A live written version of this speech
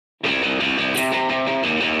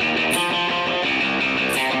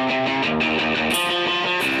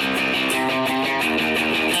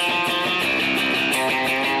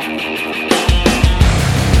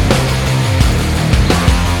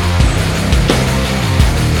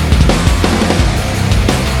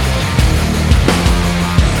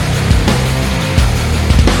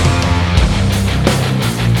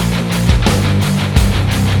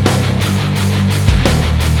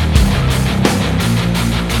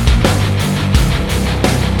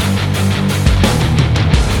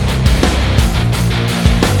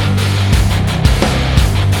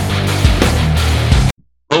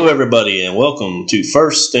everybody, and welcome to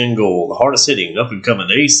First and Goal, the hardest hitting, up and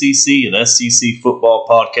coming ACC and SEC football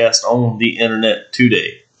podcast on the internet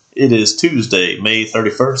today. It is Tuesday, May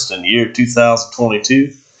 31st in the year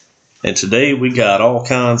 2022, and today we got all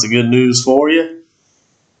kinds of good news for you.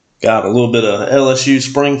 Got a little bit of LSU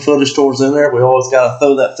spring footage towards in there. We always got to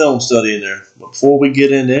throw that film study in there. But before we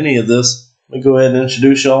get into any of this, let me go ahead and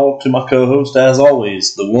introduce y'all to my co-host, as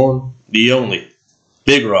always, the one, the only,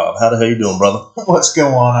 Big Rob. How the hell you doing, brother? What's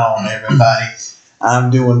going on, everybody? I'm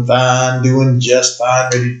doing fine, doing just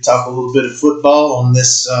fine. Ready to talk a little bit of football on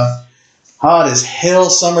this hot as hell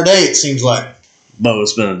summer day, it seems like. Bo,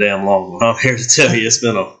 it's been a damn long one. I'm here to tell you, it's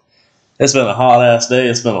been a hot ass day.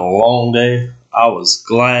 It's been a long day. I was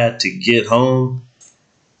glad to get home,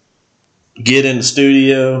 get in the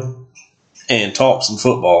studio, and talk some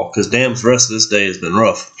football, because damn, the rest of this day has been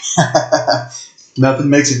rough. Nothing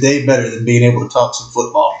makes a day better than being able to talk some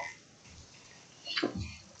football.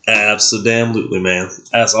 Absolutely, man.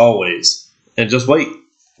 As always. And just wait.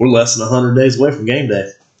 We're less than 100 days away from game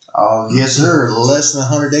day. Oh, yes, sir. Less than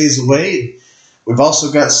 100 days away. We've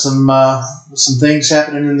also got some things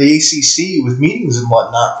happening in the ACC with meetings and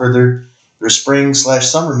whatnot for their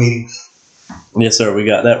spring/summer meeting. Yes, sir. We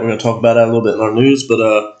got that. We're going to talk about that a little bit in our news.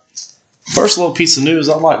 But first little piece of news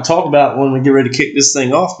I'd like to talk about when we get ready to kick this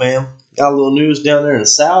thing off, man. Got a little news down there in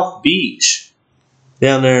South Beach,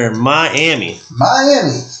 down there in Miami.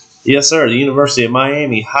 Miami. Yes, sir. The University of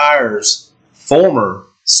Miami hires former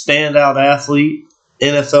standout athlete,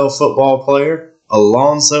 NFL football player,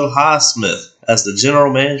 Alonzo Highsmith as the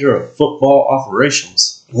general manager of football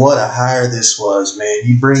operations. What a hire this was, man.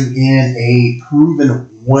 You bring in a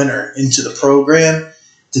proven winner into the program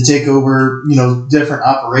to take over, different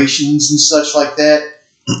operations and such like that.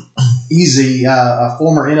 He's a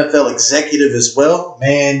former NFL executive as well.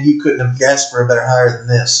 Man, you couldn't have asked for a better hire than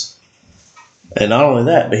this. And not only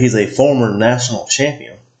that, but he's a former national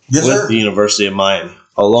champion with the University of Miami,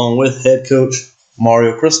 along with head coach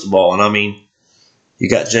Mario Cristobal. And, I mean, you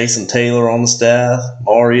got Jason Taylor on the staff,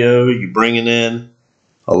 Mario, you bringing in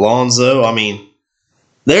Alonzo. I mean,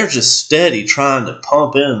 they're just steady trying to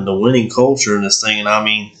pump in the winning culture in this thing. And, I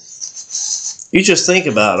mean, you just think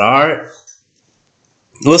about it, all right?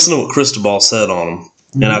 Listen to what Cristobal said on him,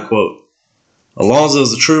 and I quote, "Alonzo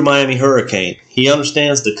is a true Miami Hurricane. He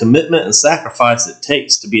understands the commitment and sacrifice it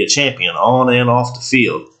takes to be a champion on and off the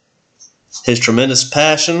field. His tremendous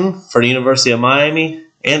passion for the University of Miami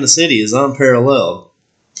and the city is unparalleled.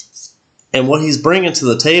 And what he's bringing to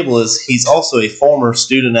the table is he's also a former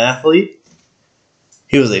student athlete.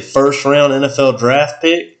 He was a first-round NFL draft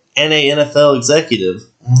pick and a NFL executive.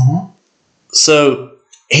 So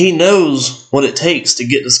he knows what it takes to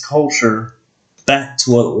get this culture back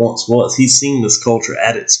to what it once was. He's seen this culture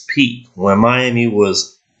at its peak when Miami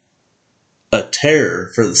was a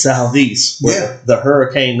terror for the Southeast. Where the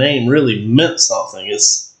Hurricane name really meant something.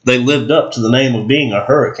 They lived up to the name of being a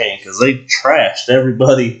Hurricane because they trashed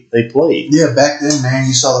everybody they played. Yeah, back then, man,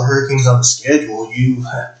 you saw the Hurricanes on the schedule. You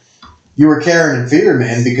were carrying in fear,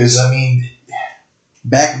 man, because, I mean,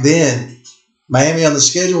 back then, Miami on the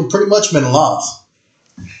schedule pretty much meant a loss.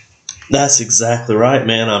 That's exactly right,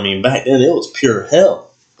 man. I mean, back then it was pure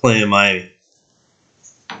hell playing Miami.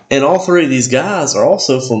 And all three of these guys are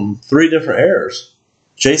also from three different eras.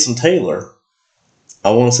 Jason Taylor, I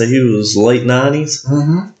want to say he was late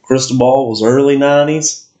 90s. Cristobal was early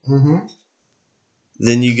 90s.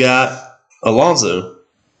 Then you got Alonzo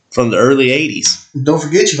from the early 80s. Don't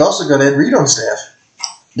forget, you've also got Ed Reed on staff.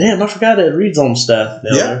 Damn, I forgot Ed Reed's on staff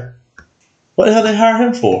down there. What the hell did they hire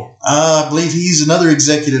him for? I believe he's another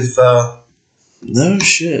executive. No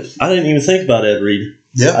shit. I didn't even think about Ed Reed.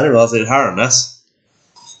 Yeah. I didn't realize they'd hire him. They're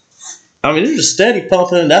just steady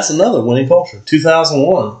pumping. That's another winning culture.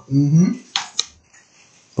 2001.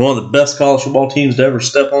 One of the best college football teams to ever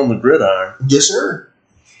step on the gridiron. Yes, sir.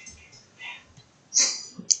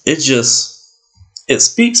 It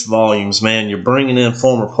speaks volumes, man. You're bringing in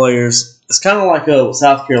former players. It's kind of like what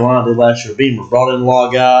South Carolina did last year. Beamer brought in a lot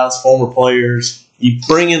of guys, former players. You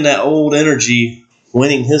bring in that old energy,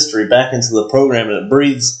 winning history back into the program, and it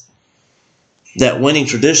breathes that winning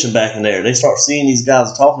tradition back in there. They start seeing these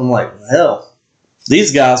guys talking like, hell,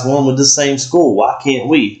 these guys won with the same school. Why can't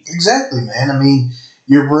we? Exactly, man. I mean,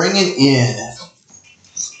 you're bringing in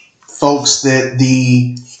folks that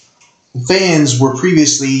the fans were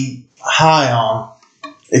previously high on,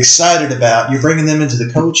 excited about. You're bringing them into the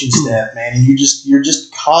coaching staff, man, and you're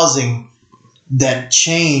just causing that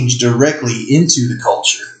change directly into the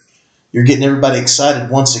culture. You're getting everybody excited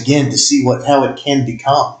once again to see how it can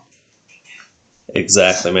become.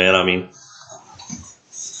 Exactly, man. I mean,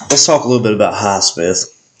 let's talk a little bit about Highsmith.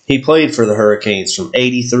 he played for the Hurricanes from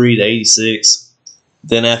 83 to 86.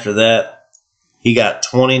 Then after that, he got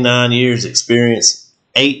 29 years experience,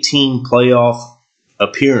 18 playoff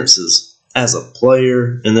appearances as a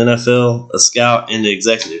player in the NFL, a scout, and the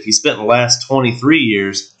executive. He spent the last 23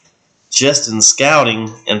 years just in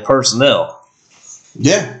scouting and personnel.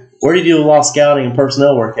 Yeah. Where do you do a lot of scouting and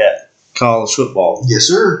personnel work at? College football. Yes,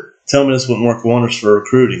 sir. Tell me this wouldn't work wonders for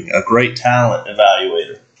recruiting. A great talent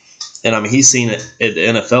evaluator. And, I mean, he's seen it at the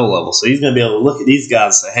NFL level. So he's going to be able to look at these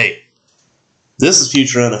guys and say, hey, this is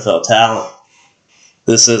future NFL talent.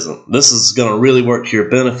 This isn't. This is going to really work to your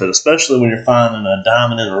benefit, especially when you're finding a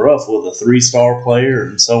diamond in the rough with a 3-star player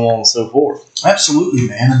and so on and so forth. Absolutely,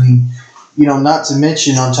 man. I mean, not to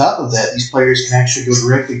mention on top of that, these players can actually go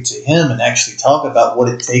directly to him and actually talk about what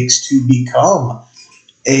it takes to become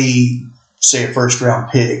a first-round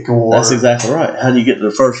pick. Or that's exactly right. How do you get to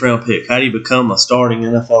the first-round pick? How do you become a starting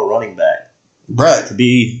NFL running back? Right. To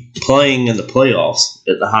be playing in the playoffs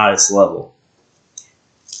at the highest level.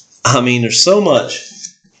 I mean, there's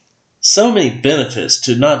so many benefits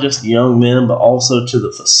to not just young men, but also to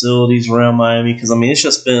the facilities around Miami. Because, I mean, it's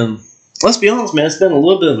just been, let's be honest, man, it's been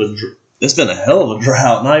a hell of a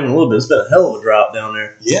drought. Not even a little bit. It's been a hell of a drought down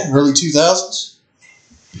there. Yeah, early 2000s.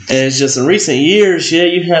 And it's just in recent years, yeah,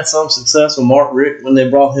 you had some success with Mark Richt when they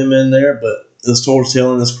brought him in there, but it's towards the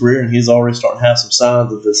tail end of his career, and he's already starting to have some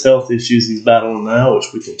signs of his health issues he's battling now, which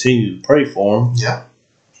we continue to pray for him. Yeah.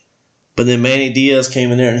 But then Manny Diaz came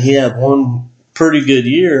in there, and he had one pretty good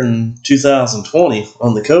year in 2020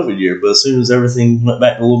 on the COVID year. But as soon as everything went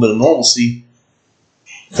back to a little bit of normalcy,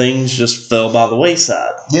 things just fell by the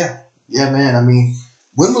wayside. Yeah. Yeah, man. I mean,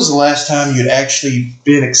 when was the last time you'd actually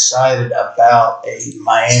been excited about a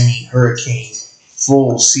Miami Hurricane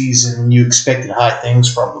full season and you expected high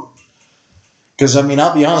things from them? Because, I mean,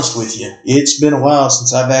 I'll be honest with you. It's been a while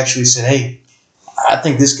since I've actually said, hey, I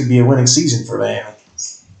think this could be a winning season for Miami.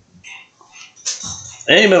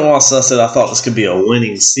 It ain't been a while since I said I thought this could be a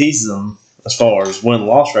winning season as far as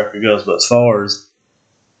win-loss record goes, but as far as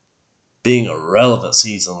being a relevant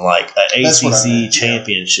season, like an ACC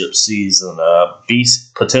championship season, a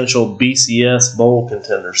potential BCS bowl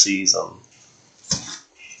contender season.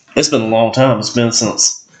 It's been a long time. It's been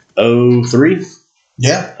since 03?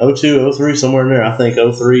 Yeah. 02, 03, somewhere in there. I think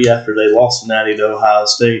 03 after they lost to Natty to Ohio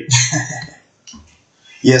State.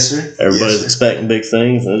 Yes, sir. Everybody's expecting big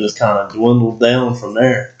things, and it just kind of dwindled down from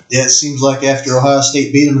there. Yeah, it seems like after Ohio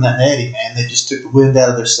State beat them in that Natty, man, they just took the wind out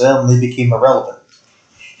of their sail and they became irrelevant.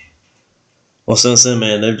 Well, since then,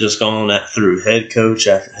 man, they've just gone through head coach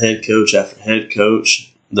after head coach after head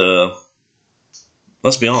coach.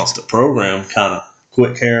 Let's be honest, the program kind of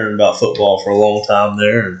quit caring about football for a long time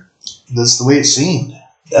there. And that's the way it seemed,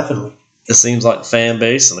 definitely. It seems like the fan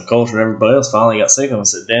base and the culture and everybody else finally got sick of it and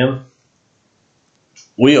said, damn,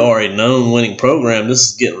 we are a known winning program. This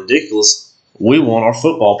is getting ridiculous. We want our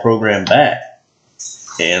football program back.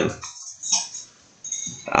 And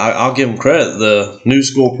I'll give him credit. The new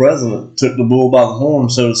school president took the bull by the horn,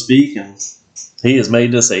 so to speak, and he has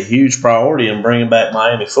made this a huge priority in bringing back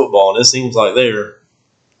Miami football. And it seems like they're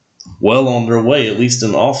well on their way, at least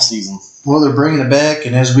in the off season. Well, they're bringing it back,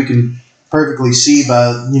 and as we can perfectly see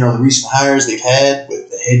by the recent hires they've had with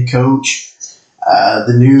the head coach,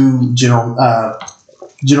 the new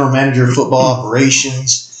general manager of football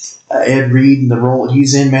operations, Ed Reed, and the role that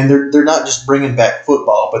he's in, man, they're not just bringing back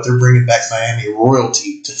football, but they're bringing back Miami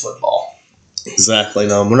royalty to football. Exactly.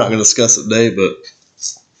 No, we're not going to discuss it today, but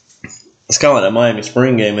it's kind of like that Miami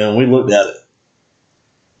spring game, man. We looked at it.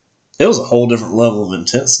 It was a whole different level of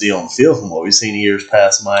intensity on the field from what we've seen in years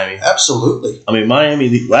past Miami. Absolutely. I mean,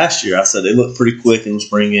 Miami last year, I said they looked pretty quick in the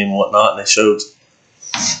spring game and whatnot, and they showed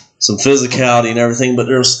some physicality and everything, but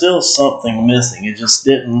there was still something missing.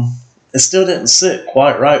 It still didn't sit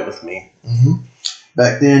quite right with me. Mm-hmm.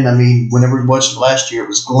 Back then, I mean, whenever we watched it last year, it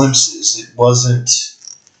was glimpses. It wasn't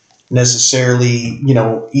necessarily,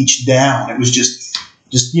 each down. It was just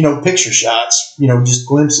picture shots, just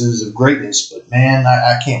glimpses of greatness. But, man,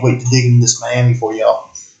 I can't wait to dig into this Miami for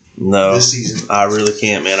y'all. No, this season. I really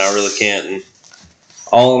can't, man. I really can't. And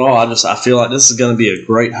all in all, I feel like this is going to be a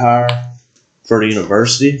great hire for the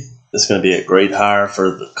university. It's going to be a great hire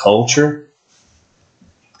for the culture.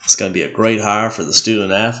 It's going to be a great hire for the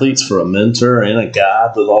student athletes, for a mentor and a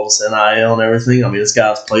guide with all this NIL and everything. I mean, this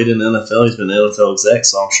guy's played in the NFL. He's been an NFL exec,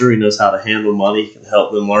 so I'm sure he knows how to handle money. He can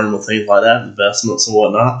help them learn with things like that, investments and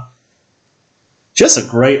whatnot. Just a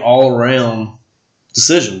great all-around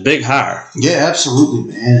decision. Big hire. Yeah,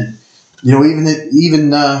 absolutely, man. Even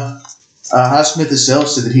Highsmith himself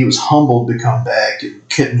said that he was humbled to come back and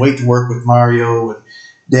couldn't wait to work with Mario and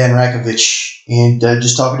Dan Rakovich, and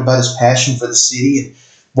just talking about his passion for the city and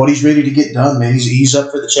what he's ready to get done, man. He's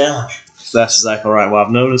up for the challenge. That's exactly right. What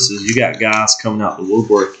I've noticed is you got guys coming out the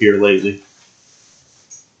woodwork here lately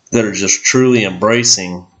that are just truly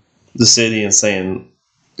embracing the city and saying,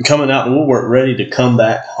 coming out the woodwork ready to come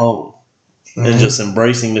back home. And just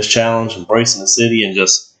embracing this challenge, embracing the city, and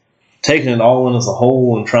just taking it all in as a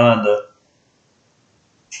whole and trying to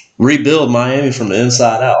rebuild Miami from the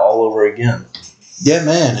inside out all over again. Yeah,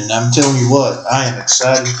 man, and I'm telling you what, I am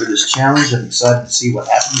excited for this challenge. I'm excited to see what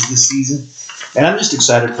happens this season, and I'm just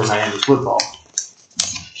excited for Miami football.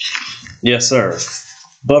 Yes, sir.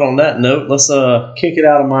 But on that note, let's kick it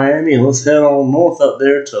out of Miami and let's head on north up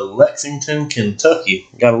there to Lexington, Kentucky.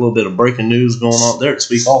 Got a little bit of breaking news going on there this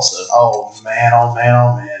week also. Oh, man.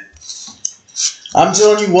 I'm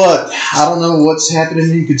telling you what, I don't know what's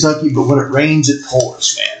happening in Kentucky, but when it rains, it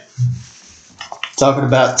pours, man. Talking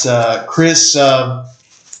about Chris... Mummy.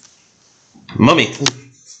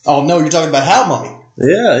 Oh, no, you're talking about Hal Mummy.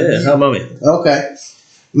 Yeah, Hal Mummy. Okay.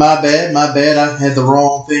 My bad. I had the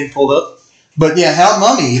wrong thing pulled up. But yeah, Hal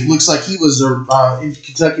Mummy, it looks like he was in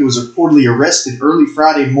Kentucky, was reportedly arrested early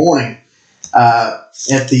Friday morning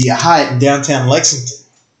at the Hyatt in downtown Lexington.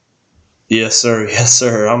 Yes, sir.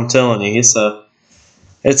 I'm telling you, it's a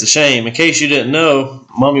shame. In case you didn't know,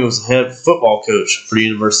 Mummy was the head football coach for the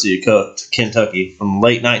University of Kentucky from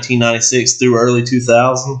late 1996 through early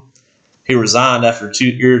 2000. He resigned after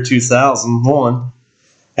year 2001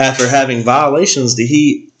 after having violations that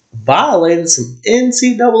he violated some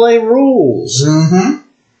NCAA rules. Mm-hmm.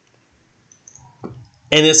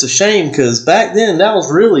 And it's a shame because back then that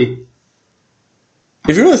was really,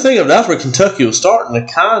 if you really think of it, that's where Kentucky was starting to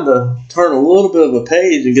kind of turn a little bit of a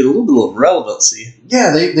page and get a little bit of relevancy.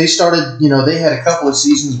 Yeah, they started, they had a couple of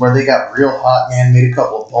seasons where they got real hot, man, made a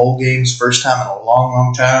couple of bowl games, first time in a long,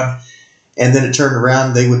 long time. And then it turned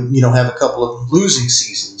around, they would, have a couple of losing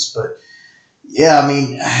seasons. But yeah, I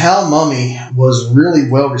mean, Hal Mummy was really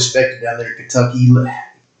well respected down there in Kentucky.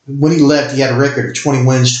 When he left, he had a record of 20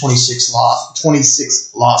 wins, 26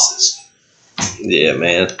 losses. Yeah,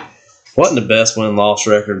 man. Wasn't the best win-loss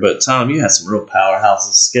record, but Tom, you had some real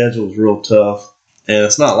powerhouses. The schedule was real tough. And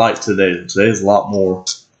it's not like today. Today's a lot more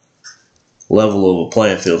level of a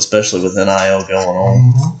playing field, especially with NIL going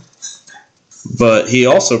on. Mm-hmm. But he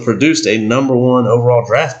also produced a number 1 overall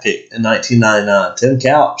draft pick in 1999, Tim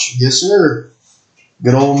Couch. Yes, sir.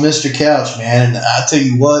 Good old Mr. Couch, man. And I tell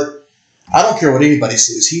you what, I don't care what anybody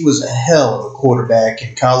says. He was a hell of a quarterback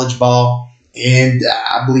in college ball, and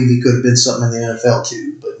I believe he could have been something in the NFL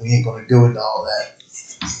too, but we ain't going to go into all that.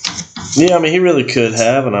 Yeah, I mean, he really could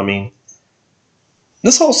have, and I mean,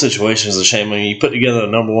 this whole situation is a shame. I mean, you put together a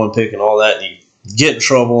number 1 pick and all that, and you get in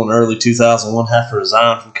trouble in early 2001, have to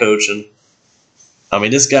resign from coaching. I mean,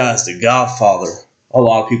 this guy's the godfather. A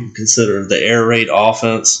lot of people consider the air raid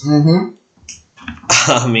offense. Mm-hmm.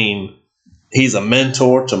 I mean, he's a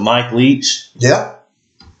mentor to Mike Leach. Yeah.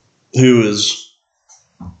 Who is,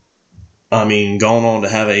 gone on to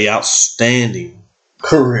have an outstanding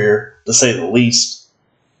career, to say the least.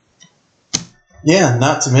 Yeah,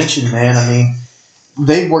 not to mention, man, I mean,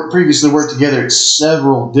 they previously worked together at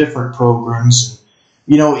several different programs.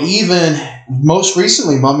 Even most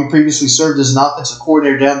recently, Mummy previously served as an offensive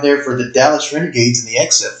coordinator down there for the Dallas Renegades in the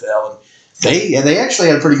XFL. And they actually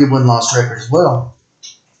had a pretty good win-loss record as well.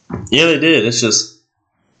 Yeah, they did. It's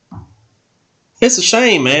a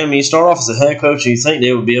shame, man. I mean, you start off as a head coach and you think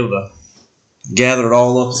they would be able to gather it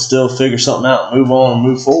all up and still figure something out and move on and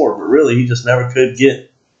move forward. But really, he just never could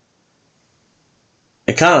get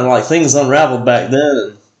it. Kind of like things unraveled back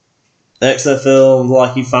then. And XFL,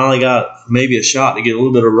 like he finally got maybe a shot to get a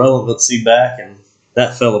little bit of relevancy back, and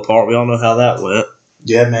that fell apart. We all know how that went.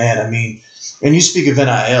 Yeah, man. I mean, and you speak of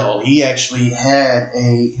NIL, he actually had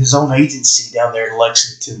his own agency down there in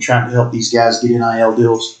Lexington trying to help these guys get NIL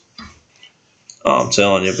deals. Oh, I'm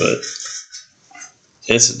telling you, but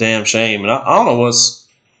it's a damn shame. And I don't know what's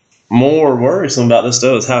more worrisome about this,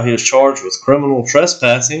 though, is how he was charged with criminal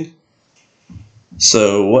trespassing.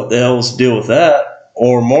 So what the hell was the deal with that?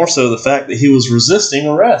 Or more so the fact that he was resisting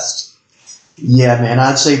arrest. Yeah, man.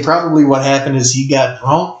 I'd say probably what happened is he got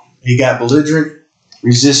drunk, he got belligerent,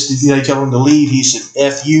 resisted. They told him to leave. He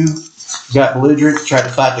said, F you, got belligerent, tried to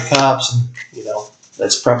fight the cops, and,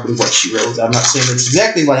 that's probably what she wrote. I'm not saying that's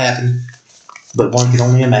exactly what happened, but one can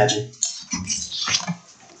only imagine.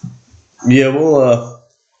 Yeah, well,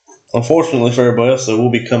 unfortunately for everybody else,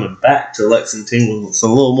 we'll be coming back to Lexington with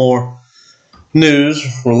some little more news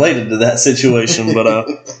related to that situation. But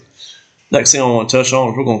next thing I want to touch on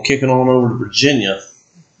is we're going to kick it on over to Virginia.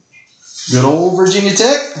 Good old Virginia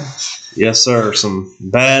Tech. Yes, sir. Some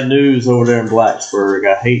bad news over there in Blacksburg.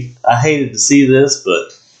 I hated to see this,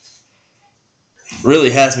 but really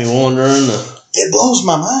has me wondering. It blows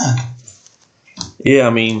my mind. Yeah, I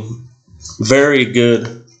mean, very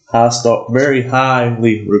good, very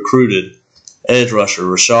highly recruited edge rusher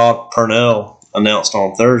Rashad Purnell announced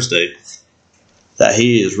on Thursday that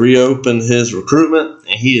he has reopened his recruitment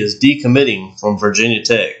and he is decommitting from Virginia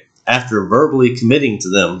Tech after verbally committing to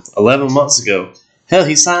them 11 months ago. Hell,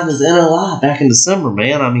 he signed his NLI back in December,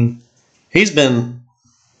 man. I mean, he's been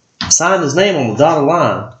signed his name on the dotted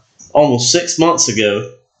line almost 6 months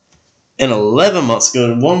ago. And 11 months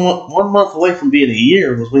ago, one month away from being a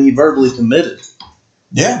year, was when he verbally committed.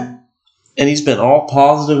 Yeah. And he's been all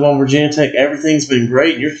positive on Virginia Tech. Everything's been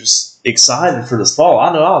great. You're just excited for this fall.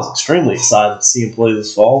 I know I was extremely excited to see him play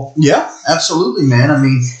this fall. Yeah, absolutely, man. I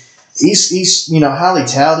mean, he's highly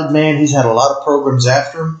touted, man. He's had a lot of programs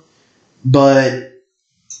after him. But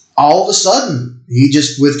all of a sudden, he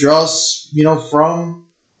just withdraws,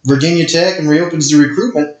 from Virginia Tech and reopens the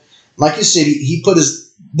recruitment. Like you said, he put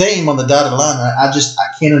his name on the dotted line. I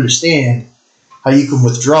can't understand how you can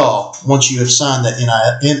withdraw once you have signed that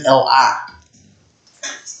NLI.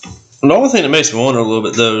 The only thing that makes me wonder a little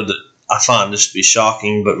bit, though, that I find this to be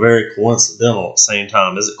shocking but very coincidental at the same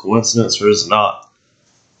time, is it coincidence or is it not,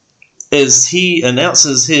 is he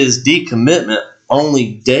announces his decommitment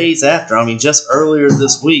only days after. I mean, just earlier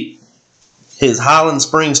this week, his Highland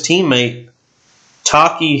Springs teammate,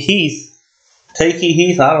 Takey Heath,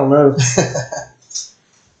 I don't know.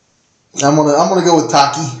 I'm gonna go with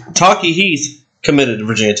Taki. Takey Heath committed to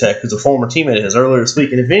Virginia Tech, who's a former teammate of his earlier this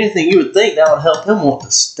week. And if anything, you would think that would help him want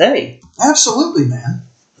to stay. Absolutely, man.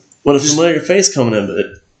 With a familiar face coming into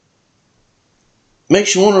it.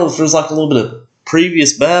 Makes you wonder if there's like a little bit of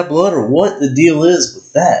previous bad blood or what the deal is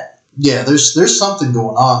with that. Yeah, there's something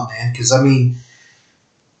going on, man. Because, I mean,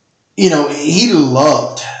 he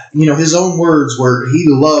loved, his own words were he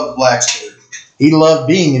loved Blacksburg. He loved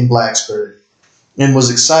being in Blacksburg and was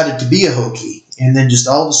excited to be a Hokie. And then just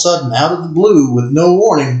all of a sudden, out of the blue, with no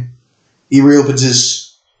warning, he reopens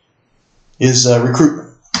his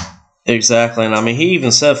recruitment. Exactly. And, I mean, he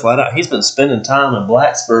even said flat out, he's been spending time in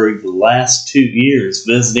Blacksburg the last 2 years,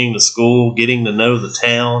 visiting the school, getting to know the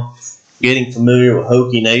town, getting familiar with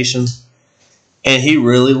Hokie Nation. And he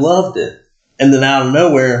really loved it. And then out of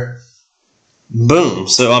nowhere, boom.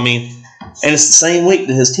 So, I mean, and it's the same week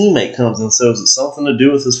that his teammate comes in. So is it something to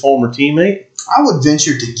do with his former teammate? I would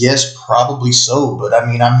venture to guess probably so, but I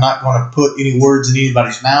mean, I'm not going to put any words in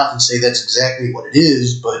anybody's mouth and say that's exactly what it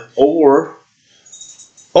is. But Or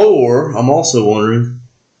I'm also wondering,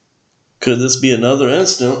 could this be another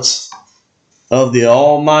instance of the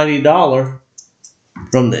almighty dollar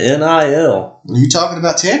from the NIL? Are you talking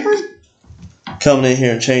about tampering? Coming in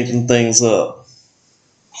here and changing things up.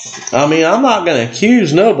 I mean, I'm not going to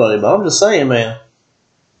accuse nobody, but I'm just saying, man.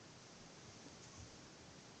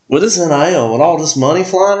 With this NIL, with all this money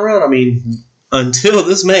flying around, I mean, until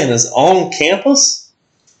this man is on campus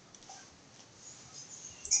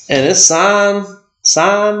and it's signed,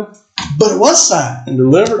 but it was signed and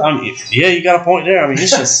delivered. I mean, yeah, you got a point there. I mean,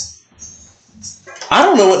 it's just, I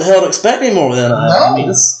don't know what the hell to expect anymore with NIL. No. I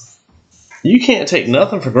mean, you can't take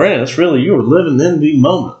nothing for granted. It's really, you are living in the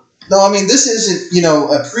moment. No, I mean, this isn't,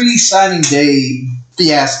 a pre-signing day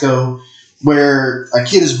fiasco where a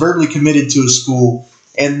kid is verbally committed to a school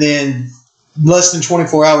and then less than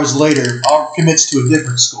 24 hours later commits to a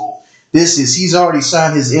different school. This is, he's already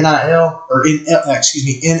signed his NIL, or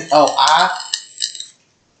NLI,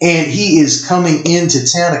 and he is coming into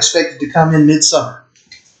town, expected to come in midsummer.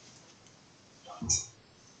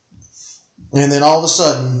 And then all of a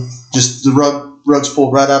sudden, just the rug's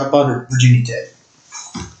pulled right out of under Virginia Tech.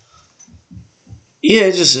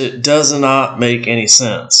 Yeah, it does not make any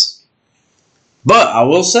sense. But I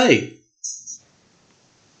will say,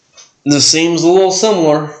 this seems a little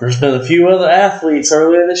similar. There's been a few other athletes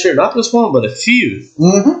earlier this year, not just one, but a few,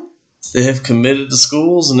 that have committed to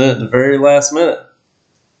schools and then at the very last minute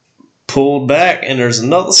pulled back, and there's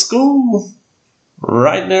another school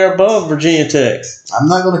right there above Virginia Tech. I'm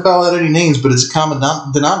not going to call out any names, but it's a common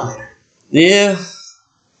denominator. Yeah.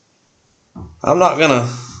 I'm not going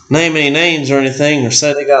to name any names or anything or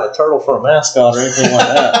say they got a turtle for a mascot or anything like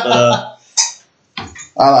that, but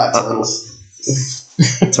I like turtles.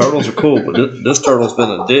 Turtles are cool, but this turtle's been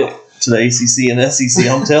a dick to the ACC and SEC.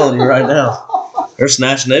 I'm telling you right now. They're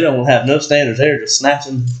snatching. They don't have no standards. They're just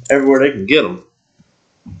snatching everywhere they can get them.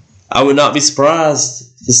 I would not be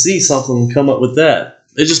surprised to see something come up with that.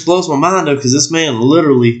 It just blows my mind, though, because this man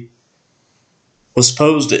literally was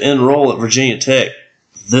supposed to enroll at Virginia Tech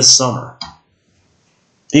this summer.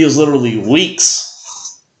 He was literally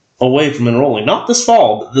weeks away from enrolling. Not this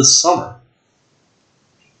fall, but this summer.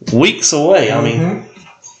 Weeks away. I mean,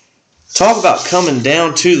 Talk about coming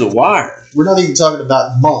down to the wire. We're not even talking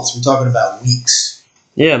about months. We're talking about weeks.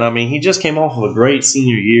 Yeah, and I mean, he just came off of a great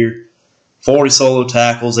senior year. 40 solo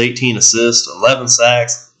tackles, 18 assists, 11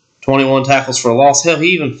 sacks, 21 tackles for a loss. Hell, he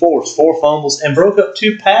even forced 4 fumbles and broke up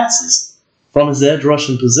 2 passes from his edge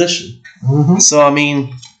rushing position. Mm-hmm. So, I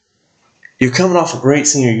mean, you're coming off a great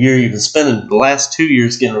senior year. You've been spending the last 2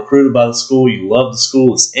 years getting recruited by the school. You love the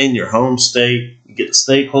school. It's in your home state. You get to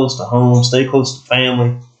stay close to home, stay close to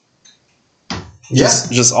family.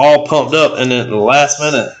 Just all pumped up, and then at the last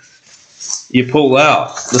minute, you pull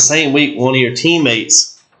out. The same week, one of your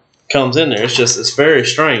teammates comes in there. It's very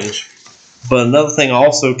strange. But another thing I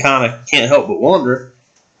also kind of can't help but wonder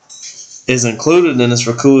is included in this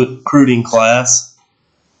recruiting class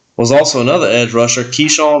was also another edge rusher,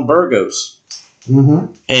 Keyshawn Burgos.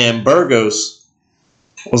 Mm-hmm. And Burgos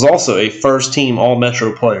was also a first-team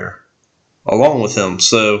All-Metro player along with him.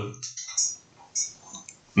 So,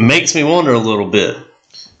 makes me wonder a little bit.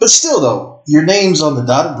 But still, though, your name's on the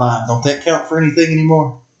dotted line. Don't that count for anything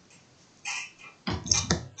anymore?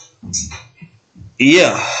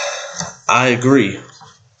 Yeah, I agree.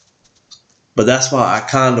 But that's why I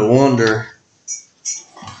kind of wonder.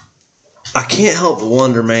 I can't help but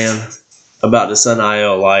wonder, man, about this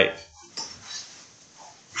NIL. Like,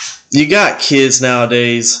 you got kids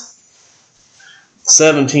nowadays,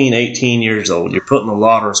 17, 18 years old. You're putting a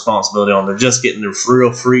lot of responsibility on. They're just getting their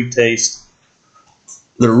real free taste.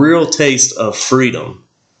 The real taste of freedom,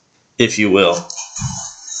 if you will.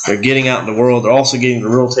 They're getting out in the world. They're also getting the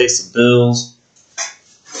real taste of bills.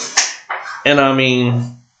 And I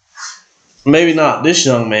mean, maybe not this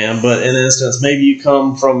young man, but in an instance, maybe you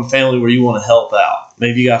come from a family where you want to help out.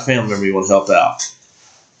 Maybe you got a family member you want to help out.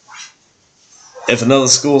 If another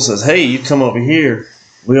school says, hey, you come over here,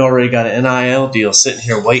 we already got an NIL deal sitting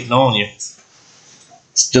here waiting on you.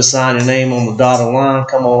 Just sign your name on the dotted line,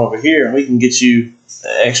 come on over here, and we can get you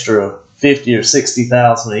an extra $50,000 or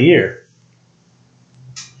 $60,000 a year.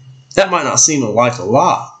 That might not seem like a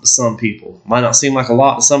lot to some people. Might not seem like a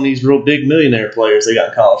lot to some of these real big millionaire players they got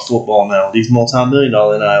in college football now, these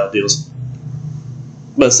multi-million-dollar NIL deals.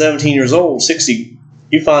 But 17 years old, 60,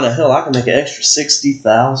 you find out, hell, I can make an extra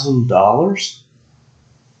 $60,000.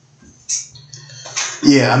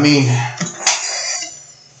 Yeah, I mean,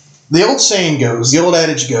 the old saying goes, the old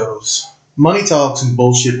adage goes, money talks and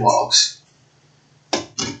bullshit walks.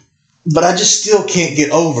 But I just still can't get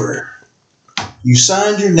over. You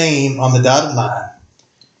signed your name on the dotted line.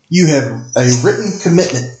 You have a written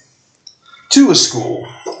commitment to a school.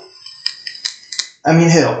 I mean,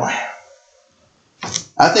 hell,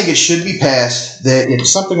 I think it should be passed that if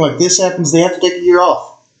something like this happens, they have to take a year off.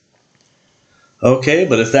 Okay,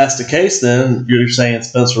 but if that's the case, then you're saying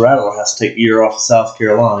Spencer Rattler has to take a year off of South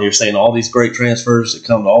Carolina. You're saying all these great transfers that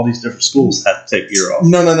come to all these different schools have to take a year off.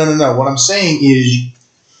 No. What I'm saying is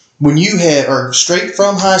when you are straight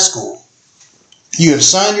from high school, you have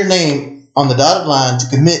signed your name on the dotted line to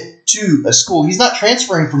commit to a school. He's not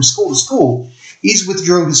transferring from school to school. He's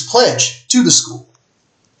withdrew his pledge to the school.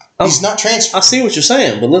 He's not transferring. I see what you're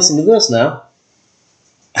saying, but listen to this now.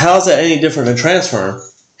 How is that any different than transferring?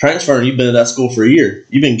 Transferring, you've been at that school for a year.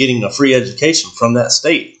 You've been getting a free education from that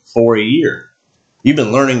state for a year. You've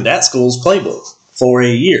been learning that school's playbook for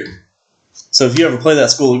a year. So if you ever play that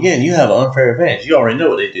school again, you have an unfair advantage. You already know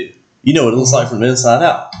what they do. You know what it looks like from the inside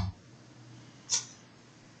out.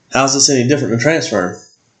 How's this any different than transferring?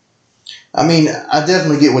 I mean, I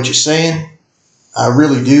definitely get what you're saying. I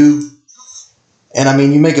really do. And I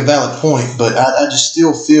mean, you make a valid point, but I just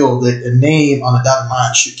still feel that a name on the dotted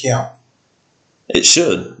line should count. It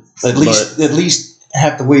should. At least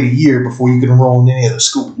have to wait a year before you can enroll in any other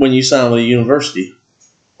school. When you sign with a university,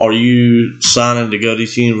 are you signing to go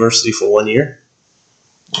to university for 1 year?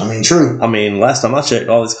 I mean, true. I mean, last time I checked,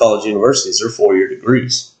 all these college universities, they're 4-year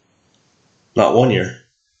degrees. Not 1 year.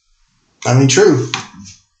 I mean, true.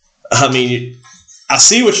 I mean, I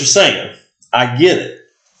see what you're saying. I get it.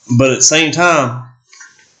 But at the same time,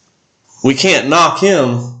 we can't knock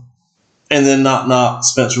him and then not knock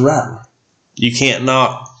Spencer Rattler. You can't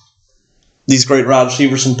knock these great wide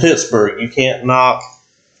receivers from Pittsburgh. You can't knock,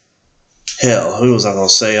 hell, who was I going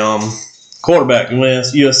to say? Quarterback in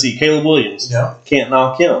USC, Caleb Williams. Yeah. Can't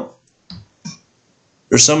knock him.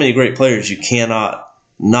 There's so many great players you cannot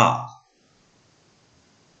knock.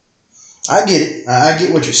 I get it. I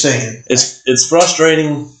get what you're saying. It's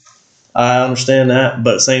frustrating. I understand that.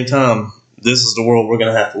 But at the same time, this is the world we're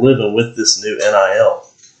going to have to live in with this new NIL.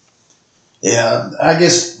 Yeah, I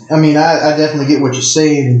guess, I mean, I definitely get what you're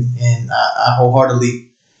saying, and I wholeheartedly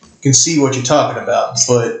can see what you're talking about.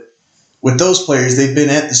 But with those players, they've been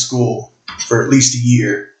at the school for at least a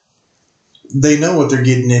year. they know what they're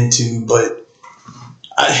getting into, but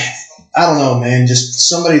I don't know, man. Just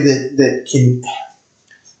somebody that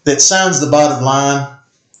signs the bottom line.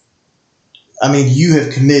 I mean, you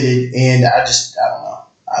have committed, and I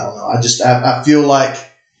don't know. I feel like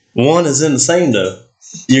one is in the same though.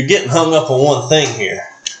 You're getting hung up on one thing here.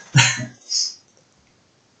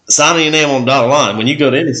 Signing your name on the dotted line. When you go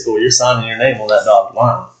to any school, you're signing your name on that dotted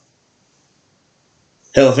line.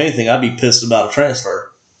 Hell, if anything, I'd be pissed about a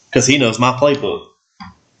transfer because he knows my playbook.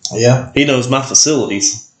 Yeah. He knows my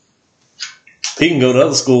facilities. He can go to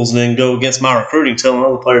other schools and then go against my recruiting, telling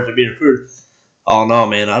other players to be recruited. Oh, no,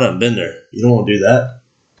 man, I done been there. You don't want to do that.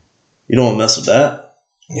 You don't want to mess with that.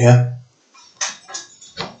 Yeah.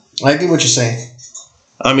 I get what you're saying.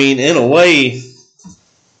 I mean, in a way,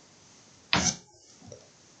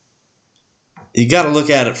 you got to look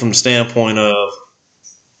at it from the standpoint of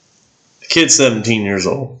the kid's 17 years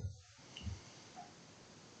old.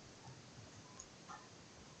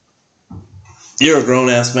 You're a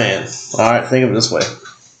grown-ass man. All right, think of it this way.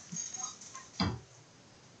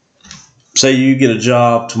 Say you get a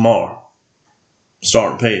job tomorrow.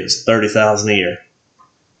 Starting pay is $30,000 a year.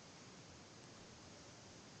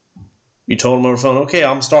 You told him over the phone, okay,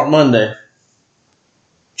 I'm going to start Monday.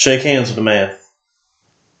 Shake hands with the man.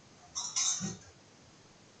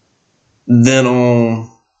 Then on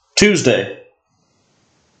Tuesday,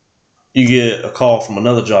 you get a call from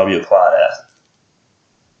another job you applied at,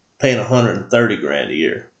 paying $130,000 a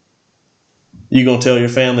year. You gonna tell your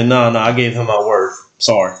family, nah, I gave him my word.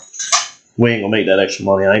 Sorry, we ain't gonna make that extra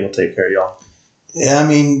money. I ain't gonna take care of y'all. Yeah, I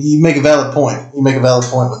mean, you make a valid point. You make a valid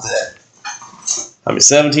point with that. I mean,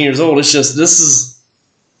 17 years old. It's just this is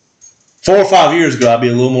 4 or 5 years ago. I'd be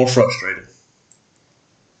a little more frustrated.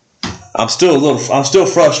 I'm still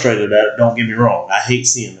frustrated at it. Don't get me wrong. I hate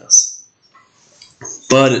seeing this,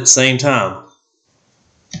 but at the same time,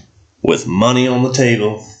 with money on the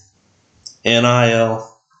table, NIL,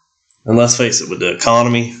 and let's face it, with the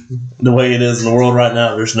economy the way it is in the world right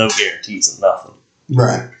now, there's no guarantees of nothing.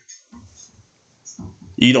 Right.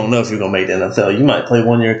 You don't know if you're gonna make the NFL. You might play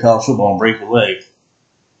 1 year of college football and break your leg,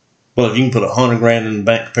 but if you can put $100,000 in the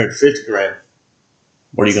bank compared to $50,000,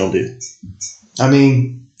 what are you gonna do? I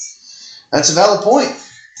mean, that's a valid point.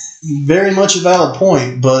 Very much a valid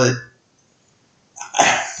point, but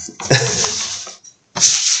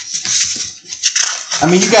I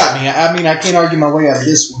mean, you got me. I mean, I can't argue my way out of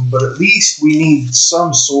this one, but at least we need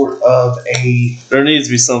some sort of There needs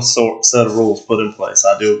to be some sort set of rules put in place.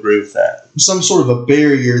 I do agree with that. Some sort of a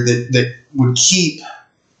barrier that would keep,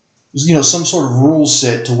 some sort of rule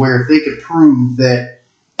set to where if they could prove that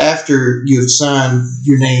after you have signed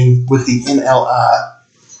your name with the NLI,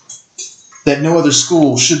 that no other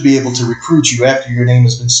school should be able to recruit you after your name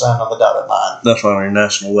has been signed on the dotted line. That's right, your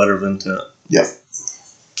national letter of intent. Yep.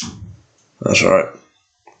 That's right.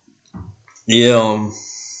 Yeah,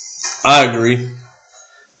 I agree.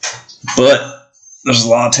 But there's a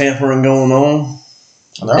lot of tampering going on.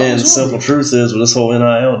 And the simple truth is, with this whole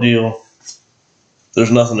NIL deal,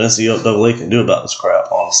 there's nothing the NCAA can do about this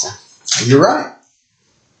crap, honestly. You're right.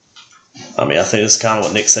 I mean, I think it's kind of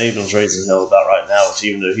what Nick Saban's raising hell about right now, which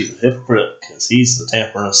even though he's a hypocrite, because he's the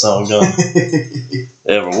tamperingest son of a gun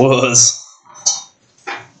ever was,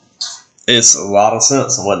 it's a lot of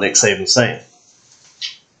sense in what Nick Saban's saying.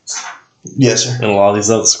 Yes, sir. In a lot of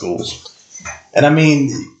these other schools. And I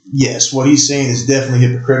mean, yes, what he's saying is definitely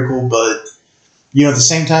hypocritical, but, at the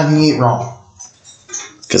same time, he ain't wrong.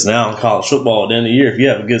 Because now in college football, at the end of the year, if you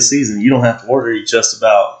have a good season, you don't have to worry just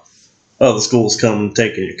about other schools coming and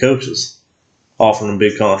taking your coaches, offering them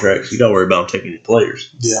big contracts. You got to worry about them taking your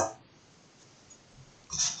players. Yeah.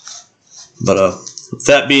 But with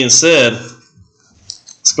that being said,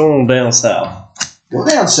 let's go on down south. Go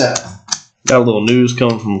down south. Got a little news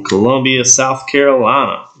coming from Columbia, South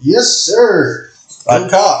Carolina. Yes, sir.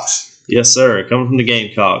 Gamecocks. Yes, sir. Coming from the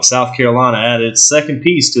Gamecocks. South Carolina added its second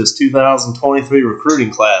piece to its 2023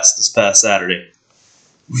 recruiting class this past Saturday.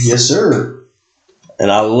 Yes, sir.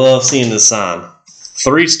 And I love seeing this sign.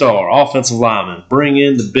 3-star offensive lineman. Bring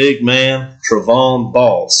in the big man, Travon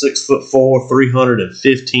Ball, 6'4",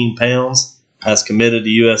 315 pounds, has committed to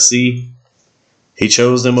USC. He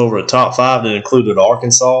chose them over a top 5 that included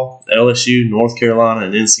Arkansas, LSU, North Carolina,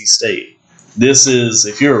 and NC State. This is,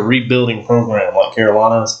 if you're a rebuilding program like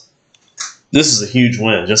Carolina's, this is a huge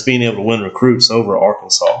win. Just being able to win recruits over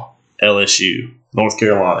Arkansas, LSU, North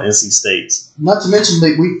Carolina, NC State. Not to mention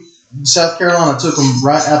that South Carolina took them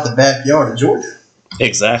right out the backyard of Georgia.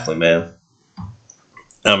 Exactly, man.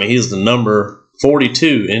 I mean, he's the number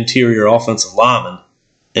 42 interior offensive lineman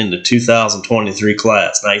in the 2023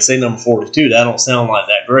 class. Now, you say number 42, that don't sound like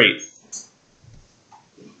that great.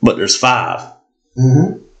 but there's 5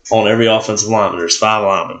 on every offensive lineman. There's 5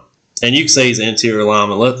 linemen. And you can say he's an interior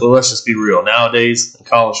lineman. Let's just be real. Nowadays, in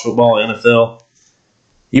college football, NFL,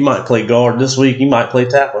 you might play guard this week. You might play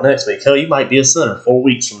tackle next week. Hell, you might be a center 4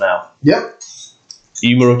 weeks from now. Yep.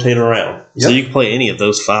 You rotate around. Yep. So you can play any of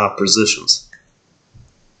those 5 positions.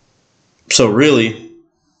 So really,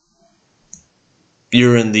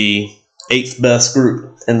 you're in the 8th best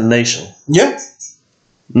group in the nation. Yep.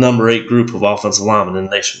 Number 8 group of offensive linemen in the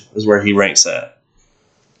nation is where he ranks at.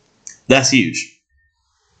 That's huge.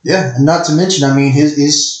 Yeah, and not to mention, I mean,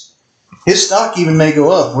 his stock even may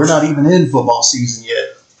go up. We're not even in football season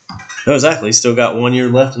yet. No, exactly. He's still got 1 year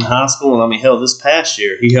left in high school. And, I mean, hell, this past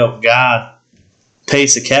year, he helped guide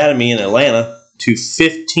Pace Academy in Atlanta to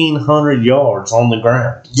 1,500 yards on the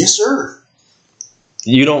ground. Yes, sir.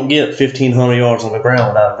 You don't get 1,500 yards on the ground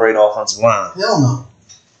without a great offensive line. Hell no.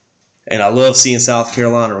 And I love seeing South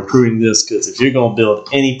Carolina recruiting this because if you're going to build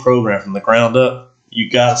any program from the ground up, you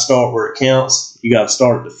got to start where it counts. You got to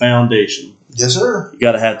start at the foundation. Yes, sir. You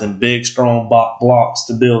got to have them big, strong blocks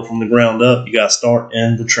to build from the ground up. You got to start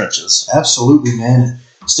in the trenches. Absolutely, man.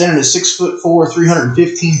 Standing at 6'4",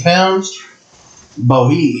 315 pounds. Bo,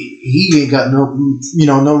 he ain't got no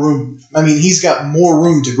room. I mean, he's got more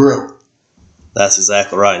room to grow. That's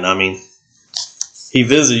exactly right. And I mean, he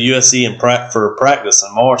visited USC for practice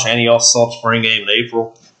in March, and he also saw the spring game in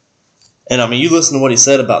April. And I mean, you listen to what he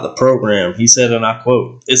said about the program. He said, and I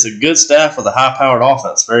quote, "It's a good staff with a high-powered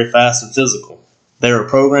offense, very fast and physical. They're a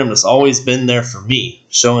program that's always been there for me,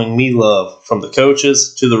 showing me love. From the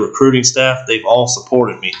coaches to the recruiting staff, they've all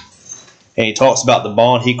supported me." And he talks about the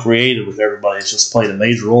bond he created with everybody. It's just played a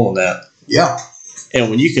major role in that. Yeah. And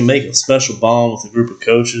when you can make a special bond with a group of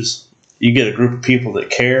coaches, you get a group of people that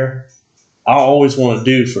care. I always want to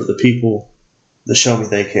do for the people that show me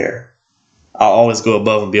they care. I'll always go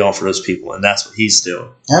above and beyond for those people, and that's what he's doing.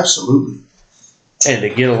 Absolutely. And to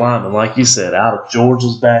get a lineman, like you said, out of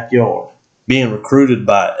Georgia's backyard, being recruited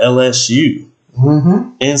by LSU,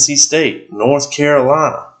 NC State, North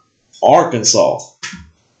Carolina, Arkansas.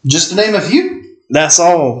 Just to name a few. That's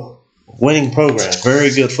all winning programs,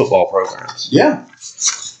 very good football programs. Yeah.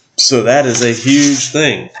 So that is a huge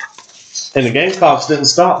thing. And the Gamecocks didn't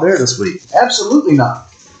stop there this week. Absolutely not.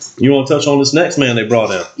 You want to touch on this next man they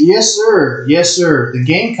brought in? Yes, sir. Yes, sir. The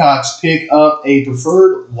Gamecocks pick up a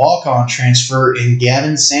preferred walk-on transfer in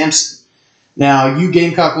Gavin Sampson. Now, you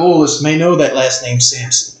Gamecock loyalists may know that last name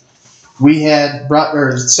Sampson.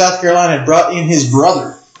 South Carolina had brought in his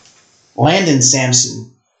brother, Landon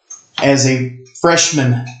Sampson, as a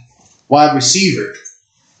freshman wide receiver.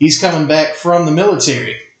 He's coming back from the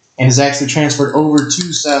military and is actually transferred over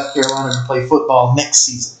to South Carolina to play football next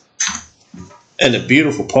season. And the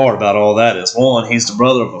beautiful part about all that is, one, he's the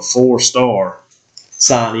brother of a 4-star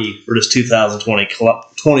signee for this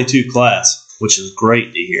 2022 class, which is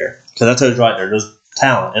great to hear. Because I told you right there, there's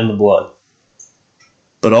talent in the blood.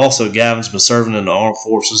 But also, Gavin's been serving in the armed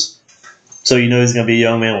forces, so you know he's going to be a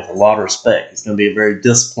young man with a lot of respect. He's going to be a very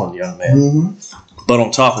disciplined young man. But on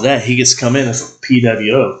top of that, he gets to come in as a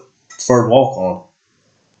PWO, preferred walk-on.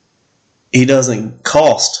 He doesn't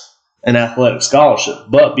cost an athletic scholarship,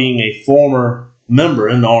 but being a former member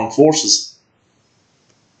in the armed forces,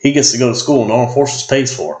 he gets to go to school and the armed forces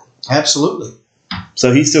pays for it. Absolutely.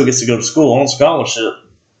 So he still gets to go to school on scholarship,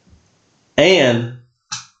 and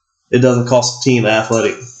it doesn't cost the team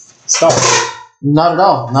athletic scholarship. Not at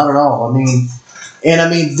all. Not at all. I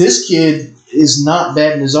mean, this kid is not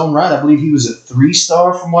bad in his own right. I believe he was a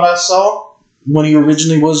 3-star from what I saw when he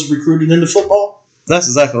originally was recruited into football. That's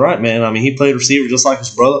exactly right, man. I mean, he played receiver just like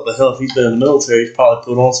his brother, but hell, if he's been in the military, he's probably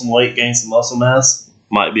put on some weight, gained some muscle mass.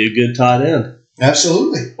 Might be a good tight end.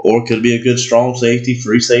 Absolutely. Or could be a good strong safety,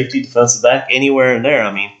 free safety, defensive back, anywhere in there.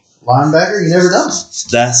 I mean, linebacker, you never know.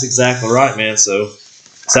 That's exactly right, man. So,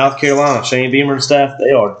 South Carolina, Shane Beamer and staff,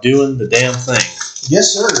 they are doing the damn thing.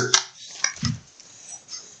 Yes, sir.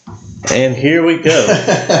 And here we go.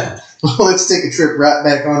 Well, let's take a trip right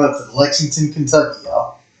back on up to Lexington, Kentucky,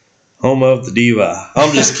 y'all. Home of the DUI.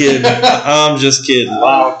 I'm just kidding. I'm just kidding.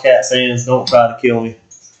 Wildcat fans, don't try to kill me.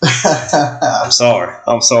 I'm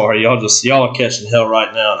sorry. Y'all are catching hell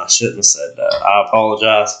right now, and I shouldn't have said that. I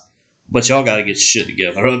apologize. But y'all got to get your shit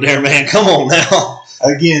together up there, man. Come on now.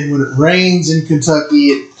 Again, when it rains in Kentucky,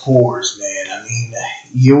 it pours, man. I mean,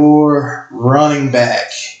 your running back,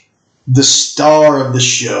 the star of the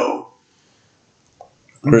show,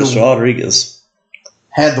 Chris Rodriguez,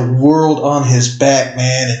 had the world on his back,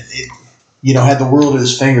 man. Had the world at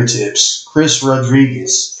his fingertips. Chris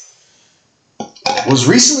Rodriguez was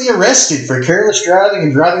recently arrested for careless driving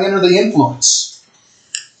and driving under the influence,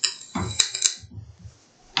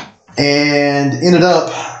 and ended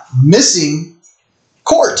up missing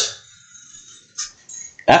court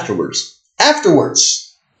afterwards.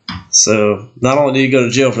 So not only did he go to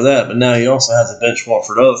jail for that, but now he also has a bench warrant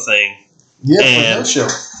for another thing. Yeah, for no show.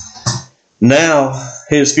 Now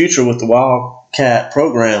his future with the Wildcat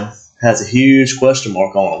program has a huge question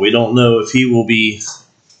mark on it. We don't know if he will be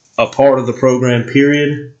a part of the program,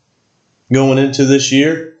 period, going into this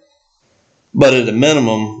year. But at a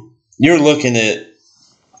minimum, you're looking at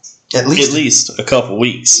least a couple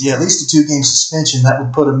weeks. Yeah, at least a 2-game suspension. That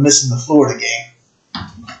would put him missing the Florida game.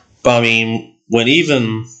 But I mean, when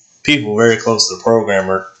even people very close to the program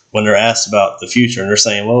when they're asked about the future and they're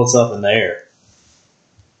saying, well, it's up in the air,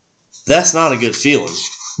 that's not a good feeling.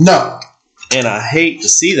 No. And I hate to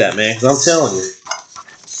see that, man, because I'm telling you,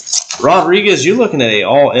 Rodriguez, you're looking at an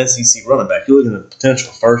all-SEC running back. You're looking at a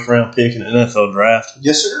potential first-round pick in the NFL draft.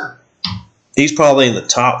 Yes, sir. He's probably in the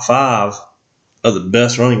top 5 of the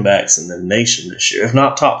best running backs in the nation this year, if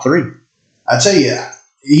not top 3. I tell you,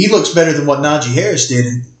 he looks better than what Najee Harris did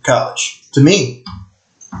in college, to me.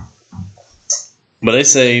 But they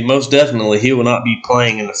say most definitely he will not be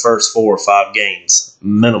playing in the first 4 or 5 games,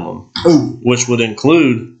 minimum. Ooh. Which would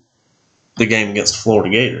include the game against the Florida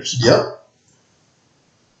Gators. Yep.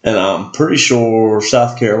 And I'm pretty sure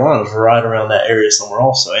South Carolina's right around that area somewhere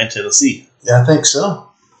also, and Tennessee. Yeah, I think so.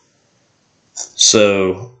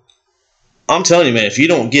 So, I'm telling you, man, if you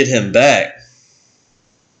don't get him back,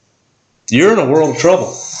 you're in a world of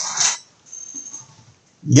trouble.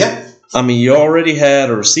 Yep. I mean, you already had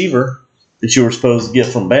a receiver that you were supposed to get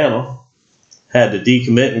from Bama, had to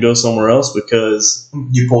decommit and go somewhere else because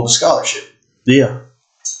you pulled a scholarship. Yeah.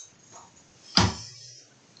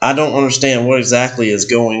 I don't understand what exactly is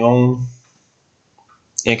going on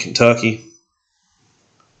in Kentucky.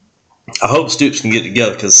 I hope Stoops can get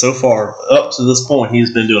together because so far, up to this point,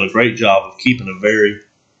 he's been doing a great job of keeping a very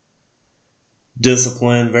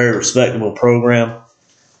disciplined, very respectable program.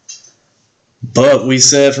 But we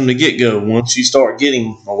said from the get-go, once you start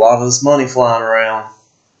getting a lot of this money flying around.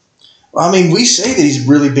 Well, I mean, we say that he's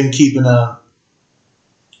really been keeping a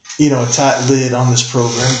tight lid on this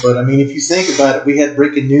program. But, I mean, if you think about it, we had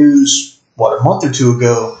breaking news, a month or 2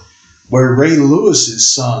 ago, where Ray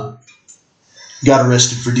Lewis's son got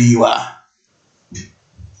arrested for DUI.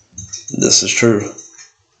 This is true.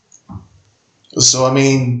 So, I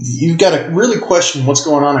mean, you've got to really question what's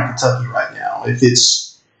going on in Kentucky right now. If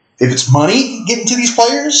it's money getting to these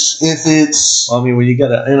players, when you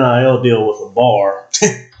got an NIL deal with a bar,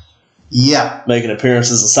 yeah, making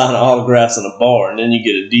appearances and signing autographs in a bar, and then you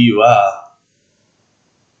get a DUI.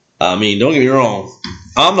 I mean, don't get me wrong,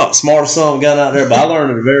 I'm not the smartest son gun out there, but I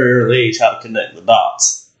learned at a very early age how to connect the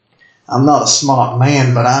dots. I'm not a smart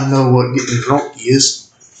man, but I know what getting drunk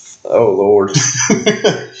is. Oh, Lord.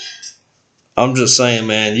 I'm just saying,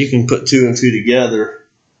 man, you can put 2 and 2 together.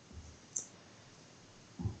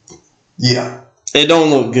 Yeah. It don't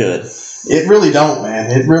look good. It really don't,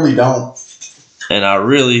 man. It really don't. And I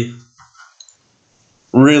really,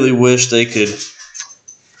 really wish they could.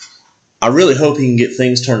 I really hope he can get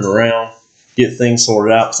things turned around, get things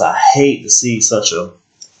sorted out, because I hate to see such a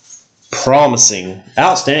promising,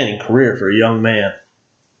 outstanding career for a young man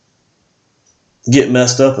get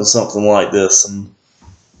messed up in something like this. And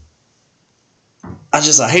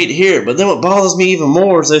I hate to hear it. But then what bothers me even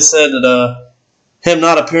more is they said that him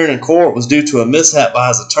not appearing in court was due to a mishap by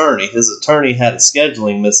his attorney. His attorney had a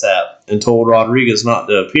scheduling mishap and told Rodriguez not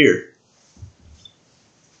to appear.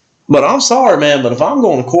 But I'm sorry, man, but if I'm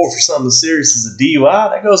going to court for something as serious as a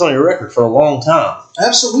DUI, that goes on your record for a long time.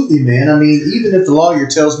 Absolutely, man. I mean, even if the lawyer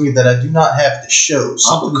tells me that I do not have to show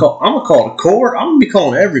something, I'm going to call the court. I'm going to be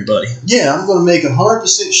calling everybody. Yeah, I'm going to make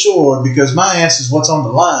 100% sure because my ass is what's on the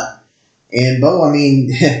line. And, Bo, I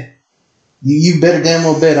mean, you better damn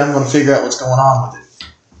well bet I'm going to figure out what's going on with it.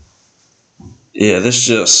 Yeah, this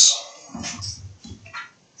just,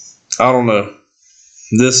 I don't know.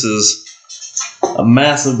 This is a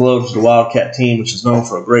massive blow to the Wildcat team, which is known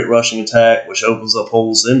for a great rushing attack, which opens up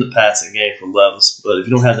holes in the passing game for Levis. But if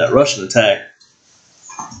you don't have that rushing attack,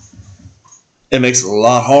 it makes it a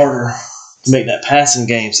lot harder to make that passing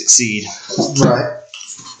game succeed. Right.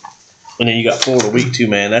 And then you got Florida week 2,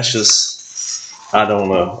 man. That's just, I don't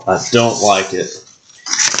know. I don't like it.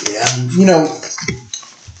 Yeah,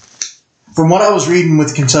 from what I was reading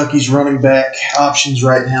with Kentucky's running back options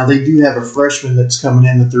right now, they do have a freshman that's coming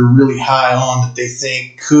in that they're really high on that they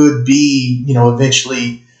think could be,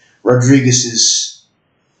 eventually Rodriguez's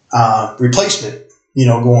replacement,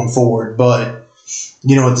 going forward. But,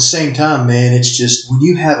 at the same time, man, it's just when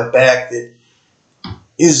you have a back that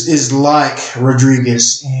is like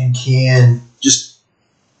Rodriguez and can just,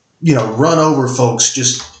 run over folks,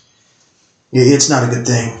 just It's not a good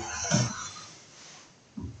thing.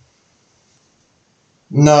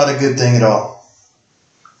 Not a good thing at all.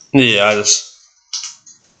 Yeah,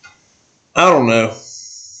 I don't know.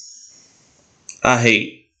 I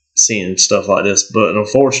hate seeing stuff like this, but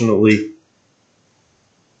unfortunately,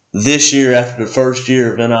 this year, after the first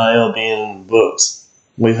year of NIL being in the books,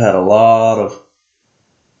 we've had a lot of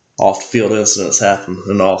off-the-field incidents happen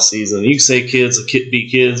in the off-season. You can say kids will be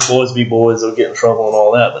kids, boys be boys, they'll get in trouble and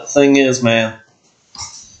all that, but the thing is, man,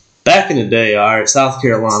 back in the day, all right, South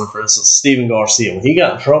Carolina, for instance, Stephen Garcia, when he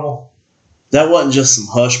got in trouble, that wasn't just some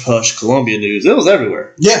hush-hush Columbia news. It was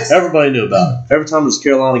everywhere. Yeah. Everybody knew about it. Every time there's a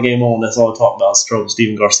Carolina game on, that's all they talked about is the trouble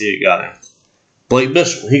Stephen Garcia got in. Blake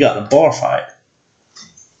Bishop, he got in a bar fight.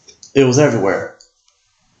 It was everywhere.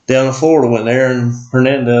 Down in Florida when Aaron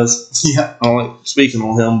Hernandez, yeah, I don't like speaking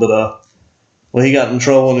on him, but when he got in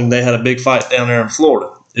trouble and they had a big fight down there in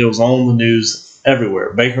Florida, it was on the news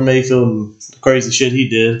everywhere. Baker Mayfield and the crazy shit he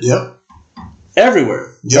did. Yep.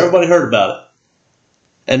 Everywhere. Yep. Everybody heard about it.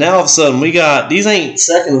 And now all of a sudden we got, these ain't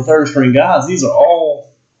second and third string guys. These are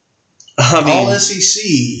all, all SEC.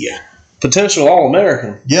 Potential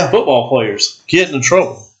All-American football players getting in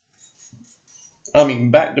trouble. I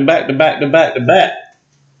mean, back to back to back to back to back.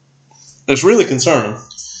 It's really concerning.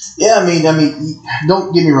 Yeah, I mean,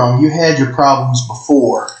 don't get me wrong. You had your problems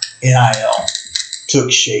before NIL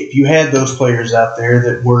took shape. You had those players out there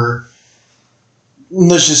that were,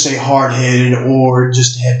 let's just say, hard-headed or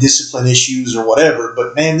just had discipline issues or whatever.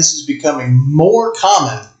 But, man, this is becoming more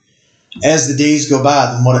common as the days go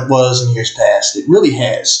by than what it was in years past. It really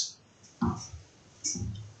has.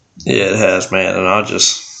 Yeah, it has, man. And I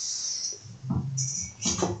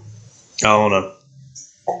don't know.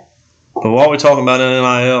 But while we're talking about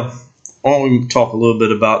NIL, why don't we talk a little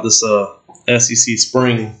bit about this SEC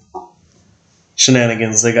spring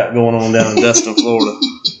shenanigans they got going on down in Destin, Florida?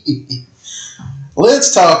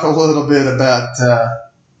 Let's talk a little bit about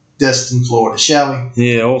Destin, Florida, shall we?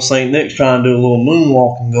 Yeah, old St. Nick's trying to do a little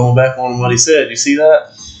moonwalking, going back on what he said. You see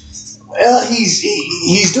that? Well,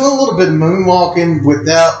 he's doing a little bit of moonwalking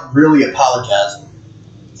without really apologizing.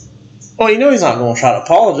 Well, you know he's not going to try to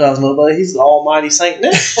apologize to nobody. He's the almighty St.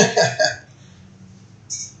 Nick.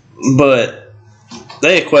 But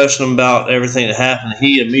they questioned him about everything that happened.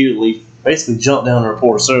 He immediately basically jumped down to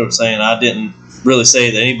reporter service saying, I didn't really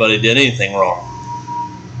say that anybody did anything wrong.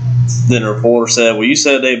 Then the reporter said, well, you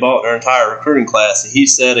said they bought their entire recruiting class. And he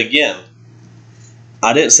said again,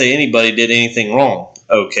 I didn't say anybody did anything wrong.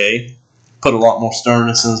 Okay. Put a lot more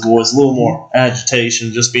sternness in his voice, a little more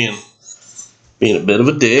agitation, just being a bit of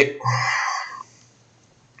a dick.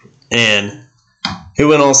 And he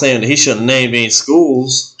went on saying that he shouldn't name any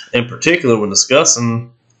schools in particular when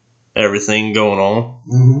discussing everything going on.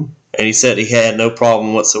 Mm-hmm. And he said he had no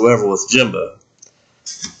problem whatsoever with Jimbo.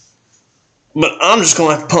 But I'm just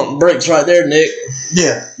going to have to pump the brakes right there, Nick.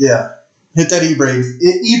 Yeah. Hit that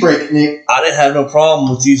e-brake, Nick. I didn't have no problem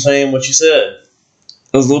with you saying what you said.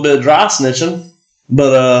 It was a little bit of dry snitching,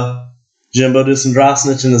 but Jimbo did some dry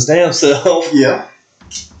snitching his damn self. Yeah.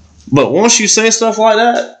 But once you say stuff like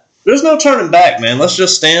that, there's no turning back, man. Let's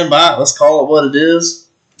just stand by it. Let's call it what it is.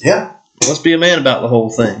 Yeah. Let's be a man about the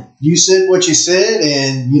whole thing. You said what you said,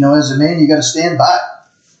 and, as a man, you got to stand by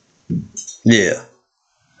it. Yeah.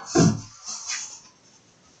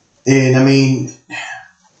 And,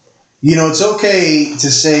 it's okay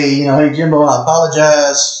to say, hey, Jimbo, I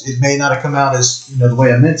apologize. It may not have come out as, the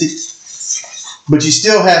way I meant it. But you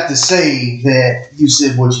still have to say that you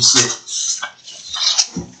said what you said.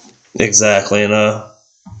 Exactly. And, I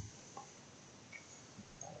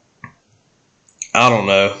don't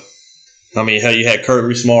know. Hell, you had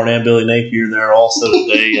Kirby Smart and Billy Napier there also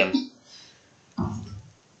today, and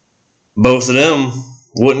both of them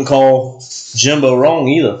wouldn't call Jimbo wrong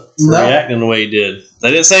either for reacting the way he did.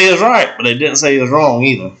 They didn't say he was right, but they didn't say he was wrong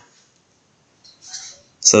either.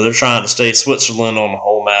 So they're trying to stay Switzerland on the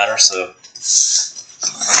whole matter. So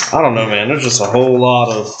I don't know, man. There's just a whole lot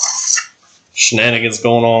of shenanigans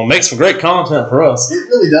going on. Makes some great content for us. It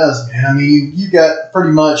really does, man. You got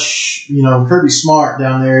pretty much, Kirby Smart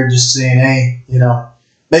down there just saying, hey,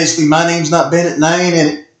 basically my name's not Bennett and I ain't in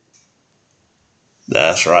it.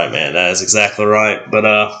 That's right, man. That is exactly right. But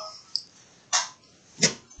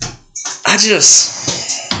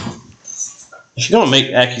if you're going to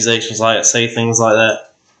make accusations like that, say things like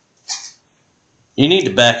that, you need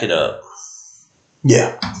to back it up.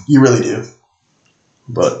 Yeah, you really do.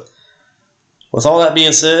 But with all that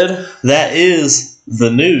being said, that is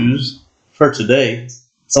the news for today.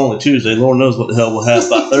 It's only Tuesday. Lord knows what the hell we'll have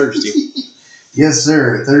by Thursday. Yes,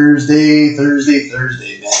 sir. Thursday,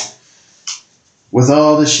 man. with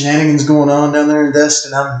all the shenanigans going on down there in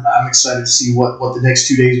Destin, I'm excited to see what the next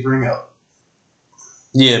 2 days bring up.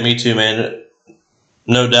 Yeah, me too, man.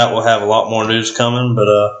 No doubt we'll have a lot more news coming,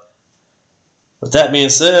 but with that being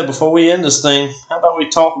said, before we end this thing, how about we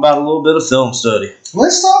talk about a little bit of film study?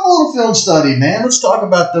 Let's talk a little film study, man. Let's talk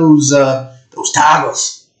about those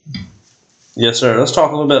Tigers. Yes, sir. Let's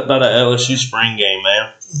talk a little bit about that LSU spring game,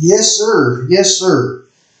 man. Yes, sir. Yes, sir.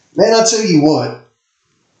 Man, I'll tell you what.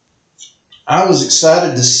 I was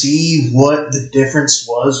excited to see what the difference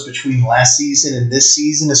was between last season and this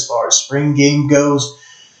season as far as spring game goes.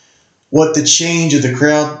 What the change of the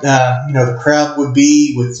crowd, the crowd would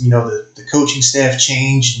be with, the coaching staff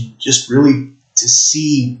change, and just really to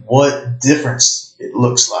see what difference it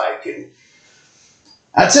looks like. And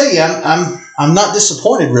I tell you, I'm not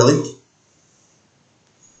disappointed, really.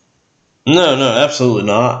 No, absolutely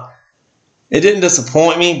not. It didn't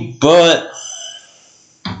disappoint me, but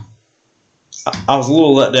I was a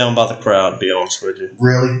little let down by the crowd, to be honest with you.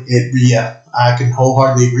 Really? Yeah, I can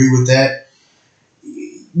wholeheartedly agree with that.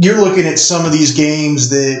 You're looking at some of these games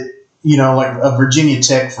that, like a Virginia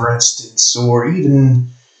Tech, for instance, or even,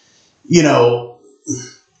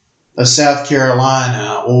 a South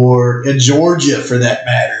Carolina or a Georgia, for that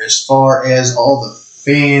matter, as far as all the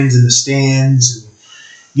fans in the stands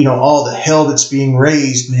and, all the hell that's being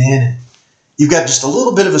raised, man. And you've got just a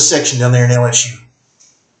little bit of a section down there in LSU.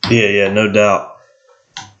 Yeah, no doubt.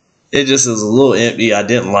 It just is a little empty. I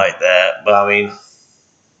didn't like that, but I mean,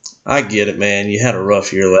 I get it, man. You had a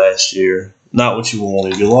rough year last year. Not what you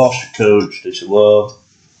wanted. You lost your coach that you loved.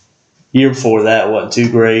 Year before that wasn't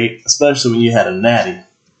too great, especially when you had a natty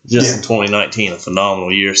just in 2019, a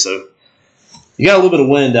phenomenal year. So you got a little bit of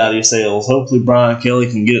wind out of your sails. Hopefully Brian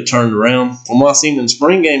Kelly can get it turned around. From what I seen in the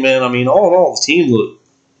spring game, man, I mean, all in all, the team looked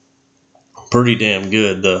pretty damn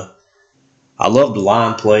good. I love the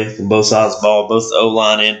line play from both sides of the ball. Both the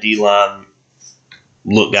O-line and D-line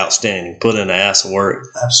looked outstanding, put in an ass of work.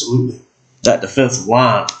 Absolutely. That defensive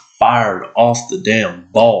line fired off the damn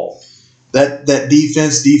ball. That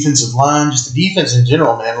defensive line, just the defense in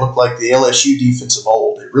general, man, looked like the LSU defense of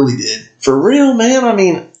old. It really did. For real, man. I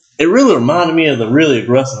mean, it really reminded me of the really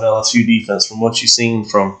aggressive LSU defense from what you've seen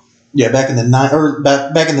from. Yeah, back in the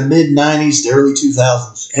back in the mid '90s, the early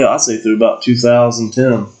 2000s. Hell, I'd say through about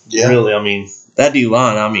 2010. Yeah. Really, I mean, that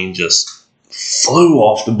D-line, just flew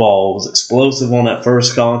off the ball. It was explosive on that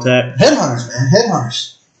first contact. Headhunters, man.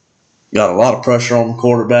 Headhunters. Got a lot of pressure on the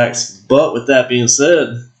quarterbacks. But with that being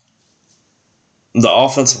said, the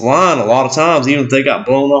offensive line, a lot of times, even if they got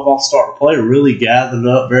blown up off start play, really gathered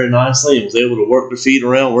up very nicely and was able to work their feet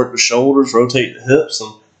around, work the shoulders, rotate the hips,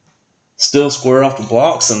 and still square off the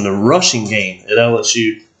blocks. And the rushing game at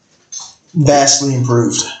LSU vastly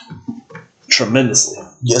improved. Tremendously.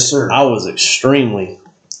 Yes, sir. I was extremely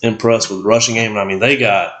impressed with the rushing game. I mean, they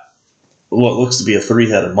got what looks to be a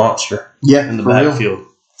three-headed monster in the backfield. Real.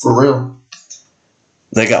 For real.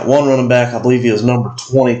 They got one running back. I believe he was number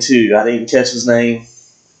 22. I didn't catch his name,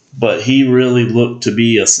 but he really looked to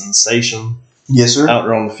be a sensation. Yes, sir. Out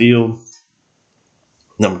there on the field.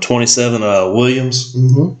 Number 27, Williams.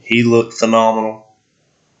 Mm-hmm. He looked phenomenal.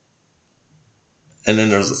 And then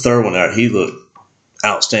there's the third one there. He looked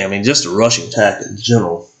outstanding. I mean, just a rushing attack in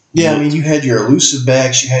general. Yeah, I mean, you had your elusive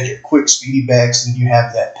backs, you had your quick, speedy backs, and then you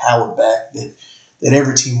have that power back that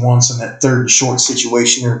every team wants in that third and short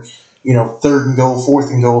situation, or third and goal, fourth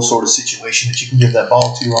and goal sort of situation that you can give that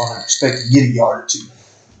ball to on and expect to get a yard or two.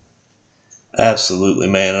 Absolutely,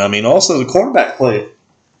 man. And I mean, also the quarterback play.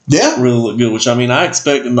 Yeah. Really looked good, which, I mean, I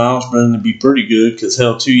expected Miles Brennan to be pretty good because,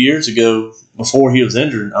 hell, 2 years ago, before he was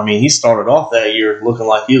injured, I mean, he started off that year looking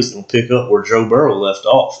like he was going to pick up where Joe Burrow left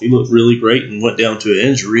off. He looked really great and went down to an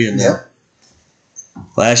injury. And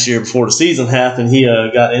last year, before the season happened, he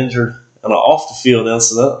got injured on an off-the-field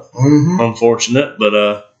incident. Mm-hmm. Unfortunate,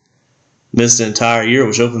 but missed the entire year,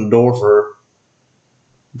 which opened the door for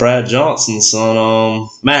Brad Johnson's son,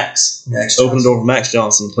 Max. Opened the door for Max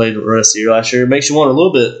Johnson, played the rest of the year last year. It makes you wonder a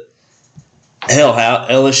little bit, hell, how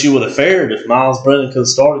LSU would have fared if Miles Brennan could have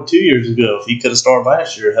started 2 years ago. If he could have started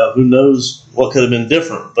last year, hell, who knows what could have been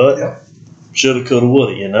different. But shoulda, coulda,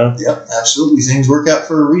 woulda, Yep, absolutely. Things work out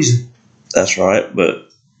for a reason. That's right. But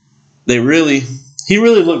he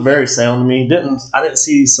really looked very sound to me. I didn't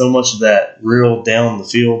see so much of that real down the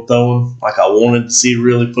field throwing like I wanted to see,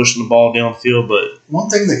 really pushing the ball down the field. But one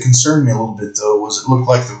thing that concerned me a little bit, though, was it looked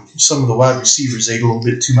like some of the wide receivers ate a little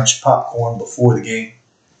bit too much popcorn before the game.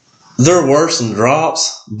 There were some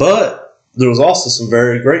drops, but there was also some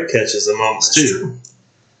very great catches in moments too. True.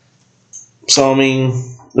 So, I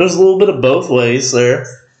mean, there's a little bit of both ways there.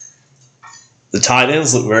 The tight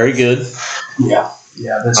ends look very good. Yeah.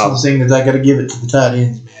 Yeah, that's one thing that I got to give it to the tight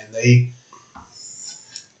ends, man.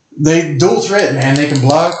 They dual threat, man. They can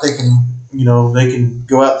block. They can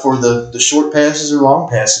go out for the short passes or long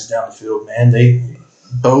passes down the field, man. They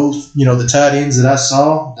both, the tight ends that I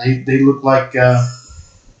saw, they look like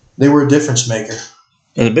they were a difference maker.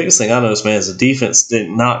 And the biggest thing I noticed, man, is the defense did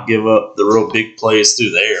not give up the real big plays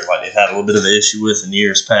through the air like they've had a little bit of an issue with in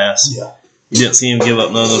years past. Yeah. You didn't see them give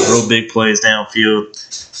up none of those real big plays downfield.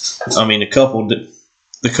 I mean, the couple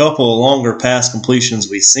of longer pass completions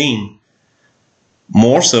we've seen,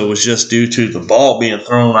 more so was just due to the ball being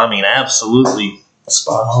thrown. I mean, absolutely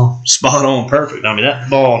spot on, perfect. I mean, that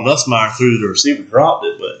ball Nussmeier threw, the receiver dropped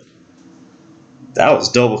it, but that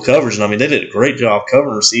was double coverage. And I mean, they did a great job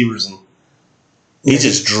covering receivers, and he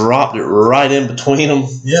just dropped it right in between them.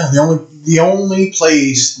 Yeah, the only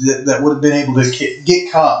place that would have been able to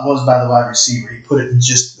get caught was by the wide receiver. He put it in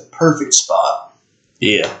just the perfect spot.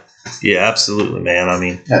 Yeah, absolutely, man. I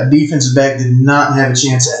mean, that defensive back did not have a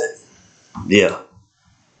chance at it. Yeah.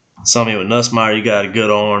 So, I mean, with Nussmeier, you got a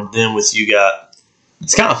good arm. Then it's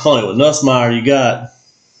kind of funny. With Nussmeier, I'm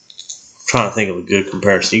trying to think of a good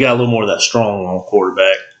comparison. You got a little more of that strong on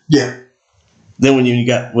quarterback. Yeah. Then when you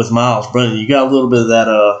got with Miles Brennan, you got a little bit of that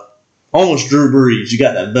almost Drew Brees. You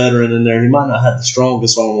got that veteran in there. He might not have the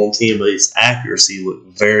strongest arm on the team, but his accuracy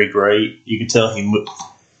looked very great. You could tell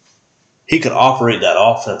he could operate that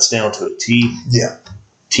offense down to a T. Yeah.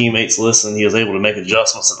 Teammates listened. He was able to make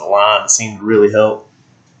adjustments at the line that seemed to really help.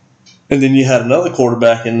 And then you had another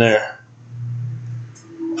quarterback in there.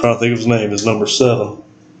 I'm trying to think of his name. Is number 7.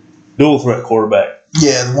 Dual threat quarterback.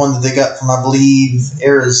 Yeah, the one that they got from, I believe,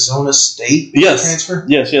 Arizona State transfer?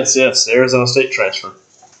 Yes. Arizona State transfer.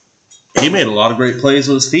 He made a lot of great plays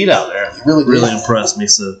with his feet out there. He really impressed me.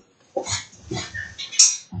 So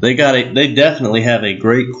they definitely have a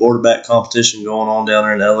great quarterback competition going on down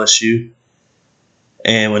there in LSU.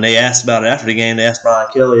 And when they asked about it after the game, they asked Brian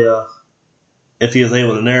Kelly if he was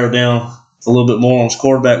able to narrow down a little bit more on his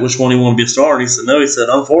quarterback, which one he wanted to be a starter. He said no. He said,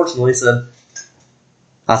 unfortunately,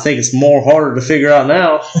 I think it's more harder to figure out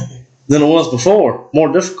now than it was before.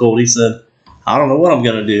 More difficult. He said, I don't know what I'm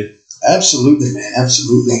going to do. Absolutely, man.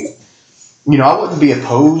 Absolutely. I wouldn't be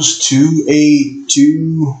opposed to a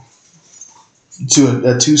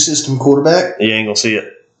two-system quarterback. You ain't going to see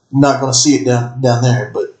it. Not going to see it down there,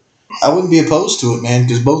 but I wouldn't be opposed to it, man,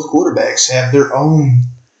 because both quarterbacks have their own,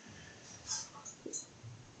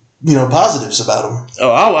 positives about them.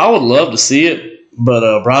 Oh, I would love to see it.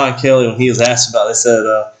 But Brian Kelly, when he was asked about it, they said,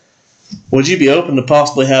 would you be open to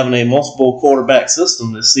possibly having a multiple quarterback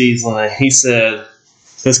system this season? And he said,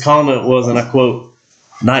 his comment was, and I quote,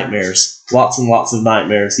 nightmares. Lots and lots of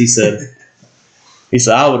nightmares. He said,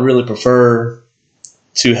 I would really prefer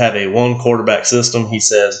to have a one quarterback system. He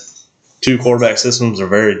said, 2 quarterback systems are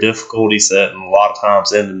very difficult. He said, and a lot of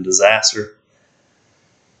times end in disaster.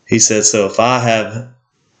 He said, so if I have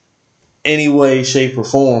any way, shape, or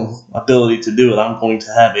form ability to do it, I'm going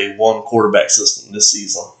to have a one quarterback system this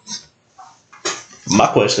season. My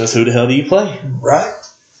question is, who the hell do you play? Right.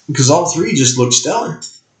 Because all 3 just look stellar.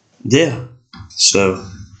 Yeah. So,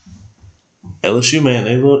 LSU, man,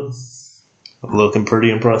 they looking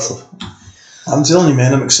pretty impressive. I'm telling you,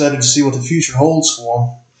 man, I'm excited to see what the future holds for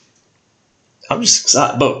them. I'm just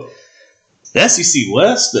excited. But the SEC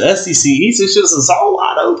West, the SEC East, it's all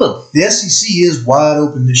wide open. The SEC is wide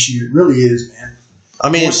open this year. It really is, man. I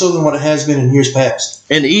mean, more so than what it has been in years past.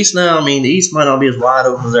 In the East now, the East might not be as wide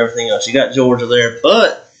open as everything else. You got Georgia there,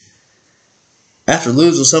 but after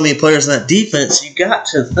losing so many players in that defense, you got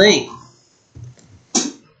to think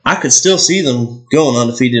I could still see them going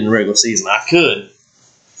undefeated in the regular season. I could.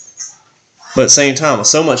 But at the same time, with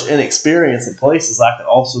so much inexperience in places, I could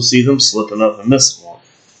also see them slipping up and missing one.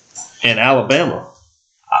 And Alabama,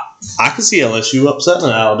 I could see LSU upsetting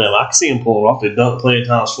Alabama. I could see them pulling off. They've done it plenty of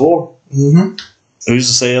times before. Mm-hmm. Who's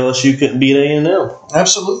to say LSU couldn't beat A&M?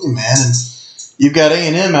 Absolutely, man. And you've got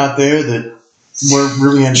A&M out there that we're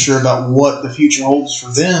really unsure about what the future holds for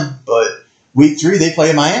them. But week 3, they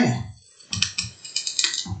play Miami.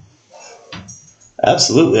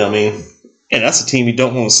 Absolutely. And that's a team you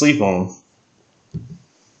don't want to sleep on.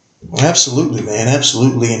 Absolutely, man.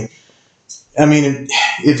 Absolutely. And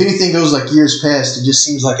if anything goes like years past, it just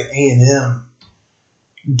seems like an A&M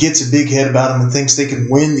gets a big head about them and thinks they can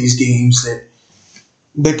win these games that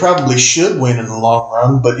they probably should win in the long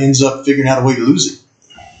run, but ends up figuring out a way to lose it.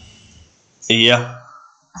 Yeah,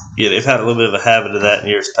 they've had a little bit of a habit of that in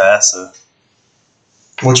years past. So.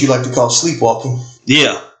 What you like to call sleepwalking.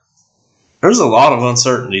 Yeah. There's a lot of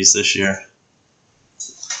uncertainties this year.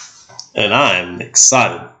 And I am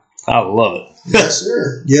excited. I love it. Yes,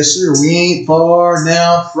 sir. Yes, sir. We ain't far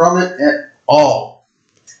now from it at all.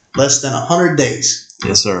 less than 100 days.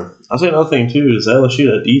 Yes, sir. I think another thing, too, is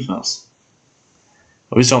LSU, that defense.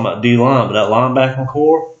 We was talking about D-line, but that linebacking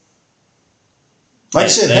core. Like I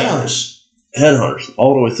said, headhunters. Headhunters,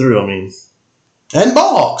 all the way through, I mean. And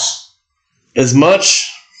Ballhawks. As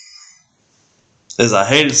much as I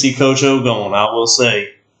hate to see Coach O going, I will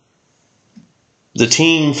say the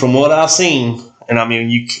team, from what I've seen, and I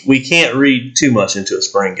mean, we can't read too much into a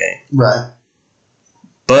spring game. Right.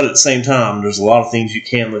 But at the same time, there's a lot of things you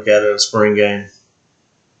can look at in a spring game.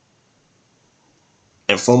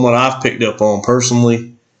 And from what I've picked up on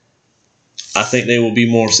personally, I think they will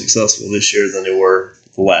be more successful this year than they were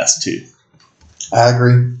the last two. I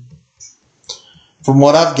agree. From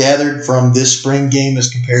what I've gathered from this spring game as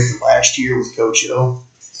compared to last year with Coach O,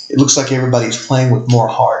 it looks like everybody's playing with more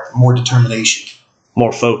heart, more determination.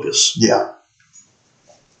 More focus. Yeah.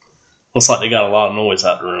 Looks like they got a lot of noise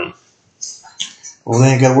out the room. Well, they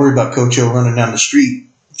ain't got to worry about Coach O running down the street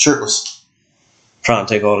shirtless. Trying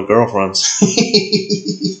to take all the girlfriends.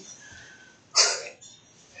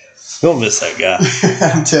 Don't miss that guy.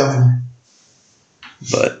 I'm telling you.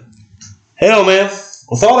 But, hell, man.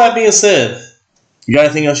 With all that being said, you got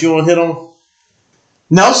anything else you want to hit on?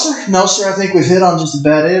 No, sir. No, sir. I think we've hit on just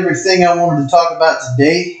about everything I wanted to talk about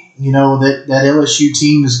today. You know, that LSU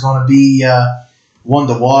team is going to be one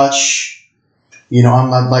to watch. You know,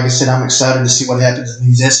 like I said, I'm excited to see what happens in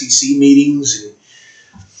these SEC meetings. And,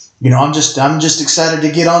 you know, I'm just excited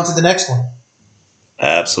to get on to the next one.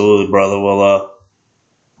 Absolutely, brother. Well,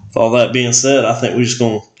 with all that being said, I think we're just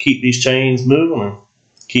going to keep these chains moving and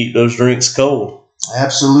keep those drinks cold.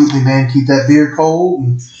 Absolutely, man. Keep that beer cold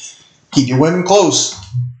and keep your women close.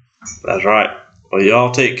 That's right. Well,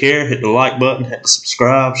 y'all take care. Hit the like button, hit the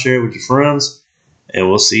subscribe, share it with your friends, and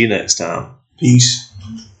we'll see you next time. Peace.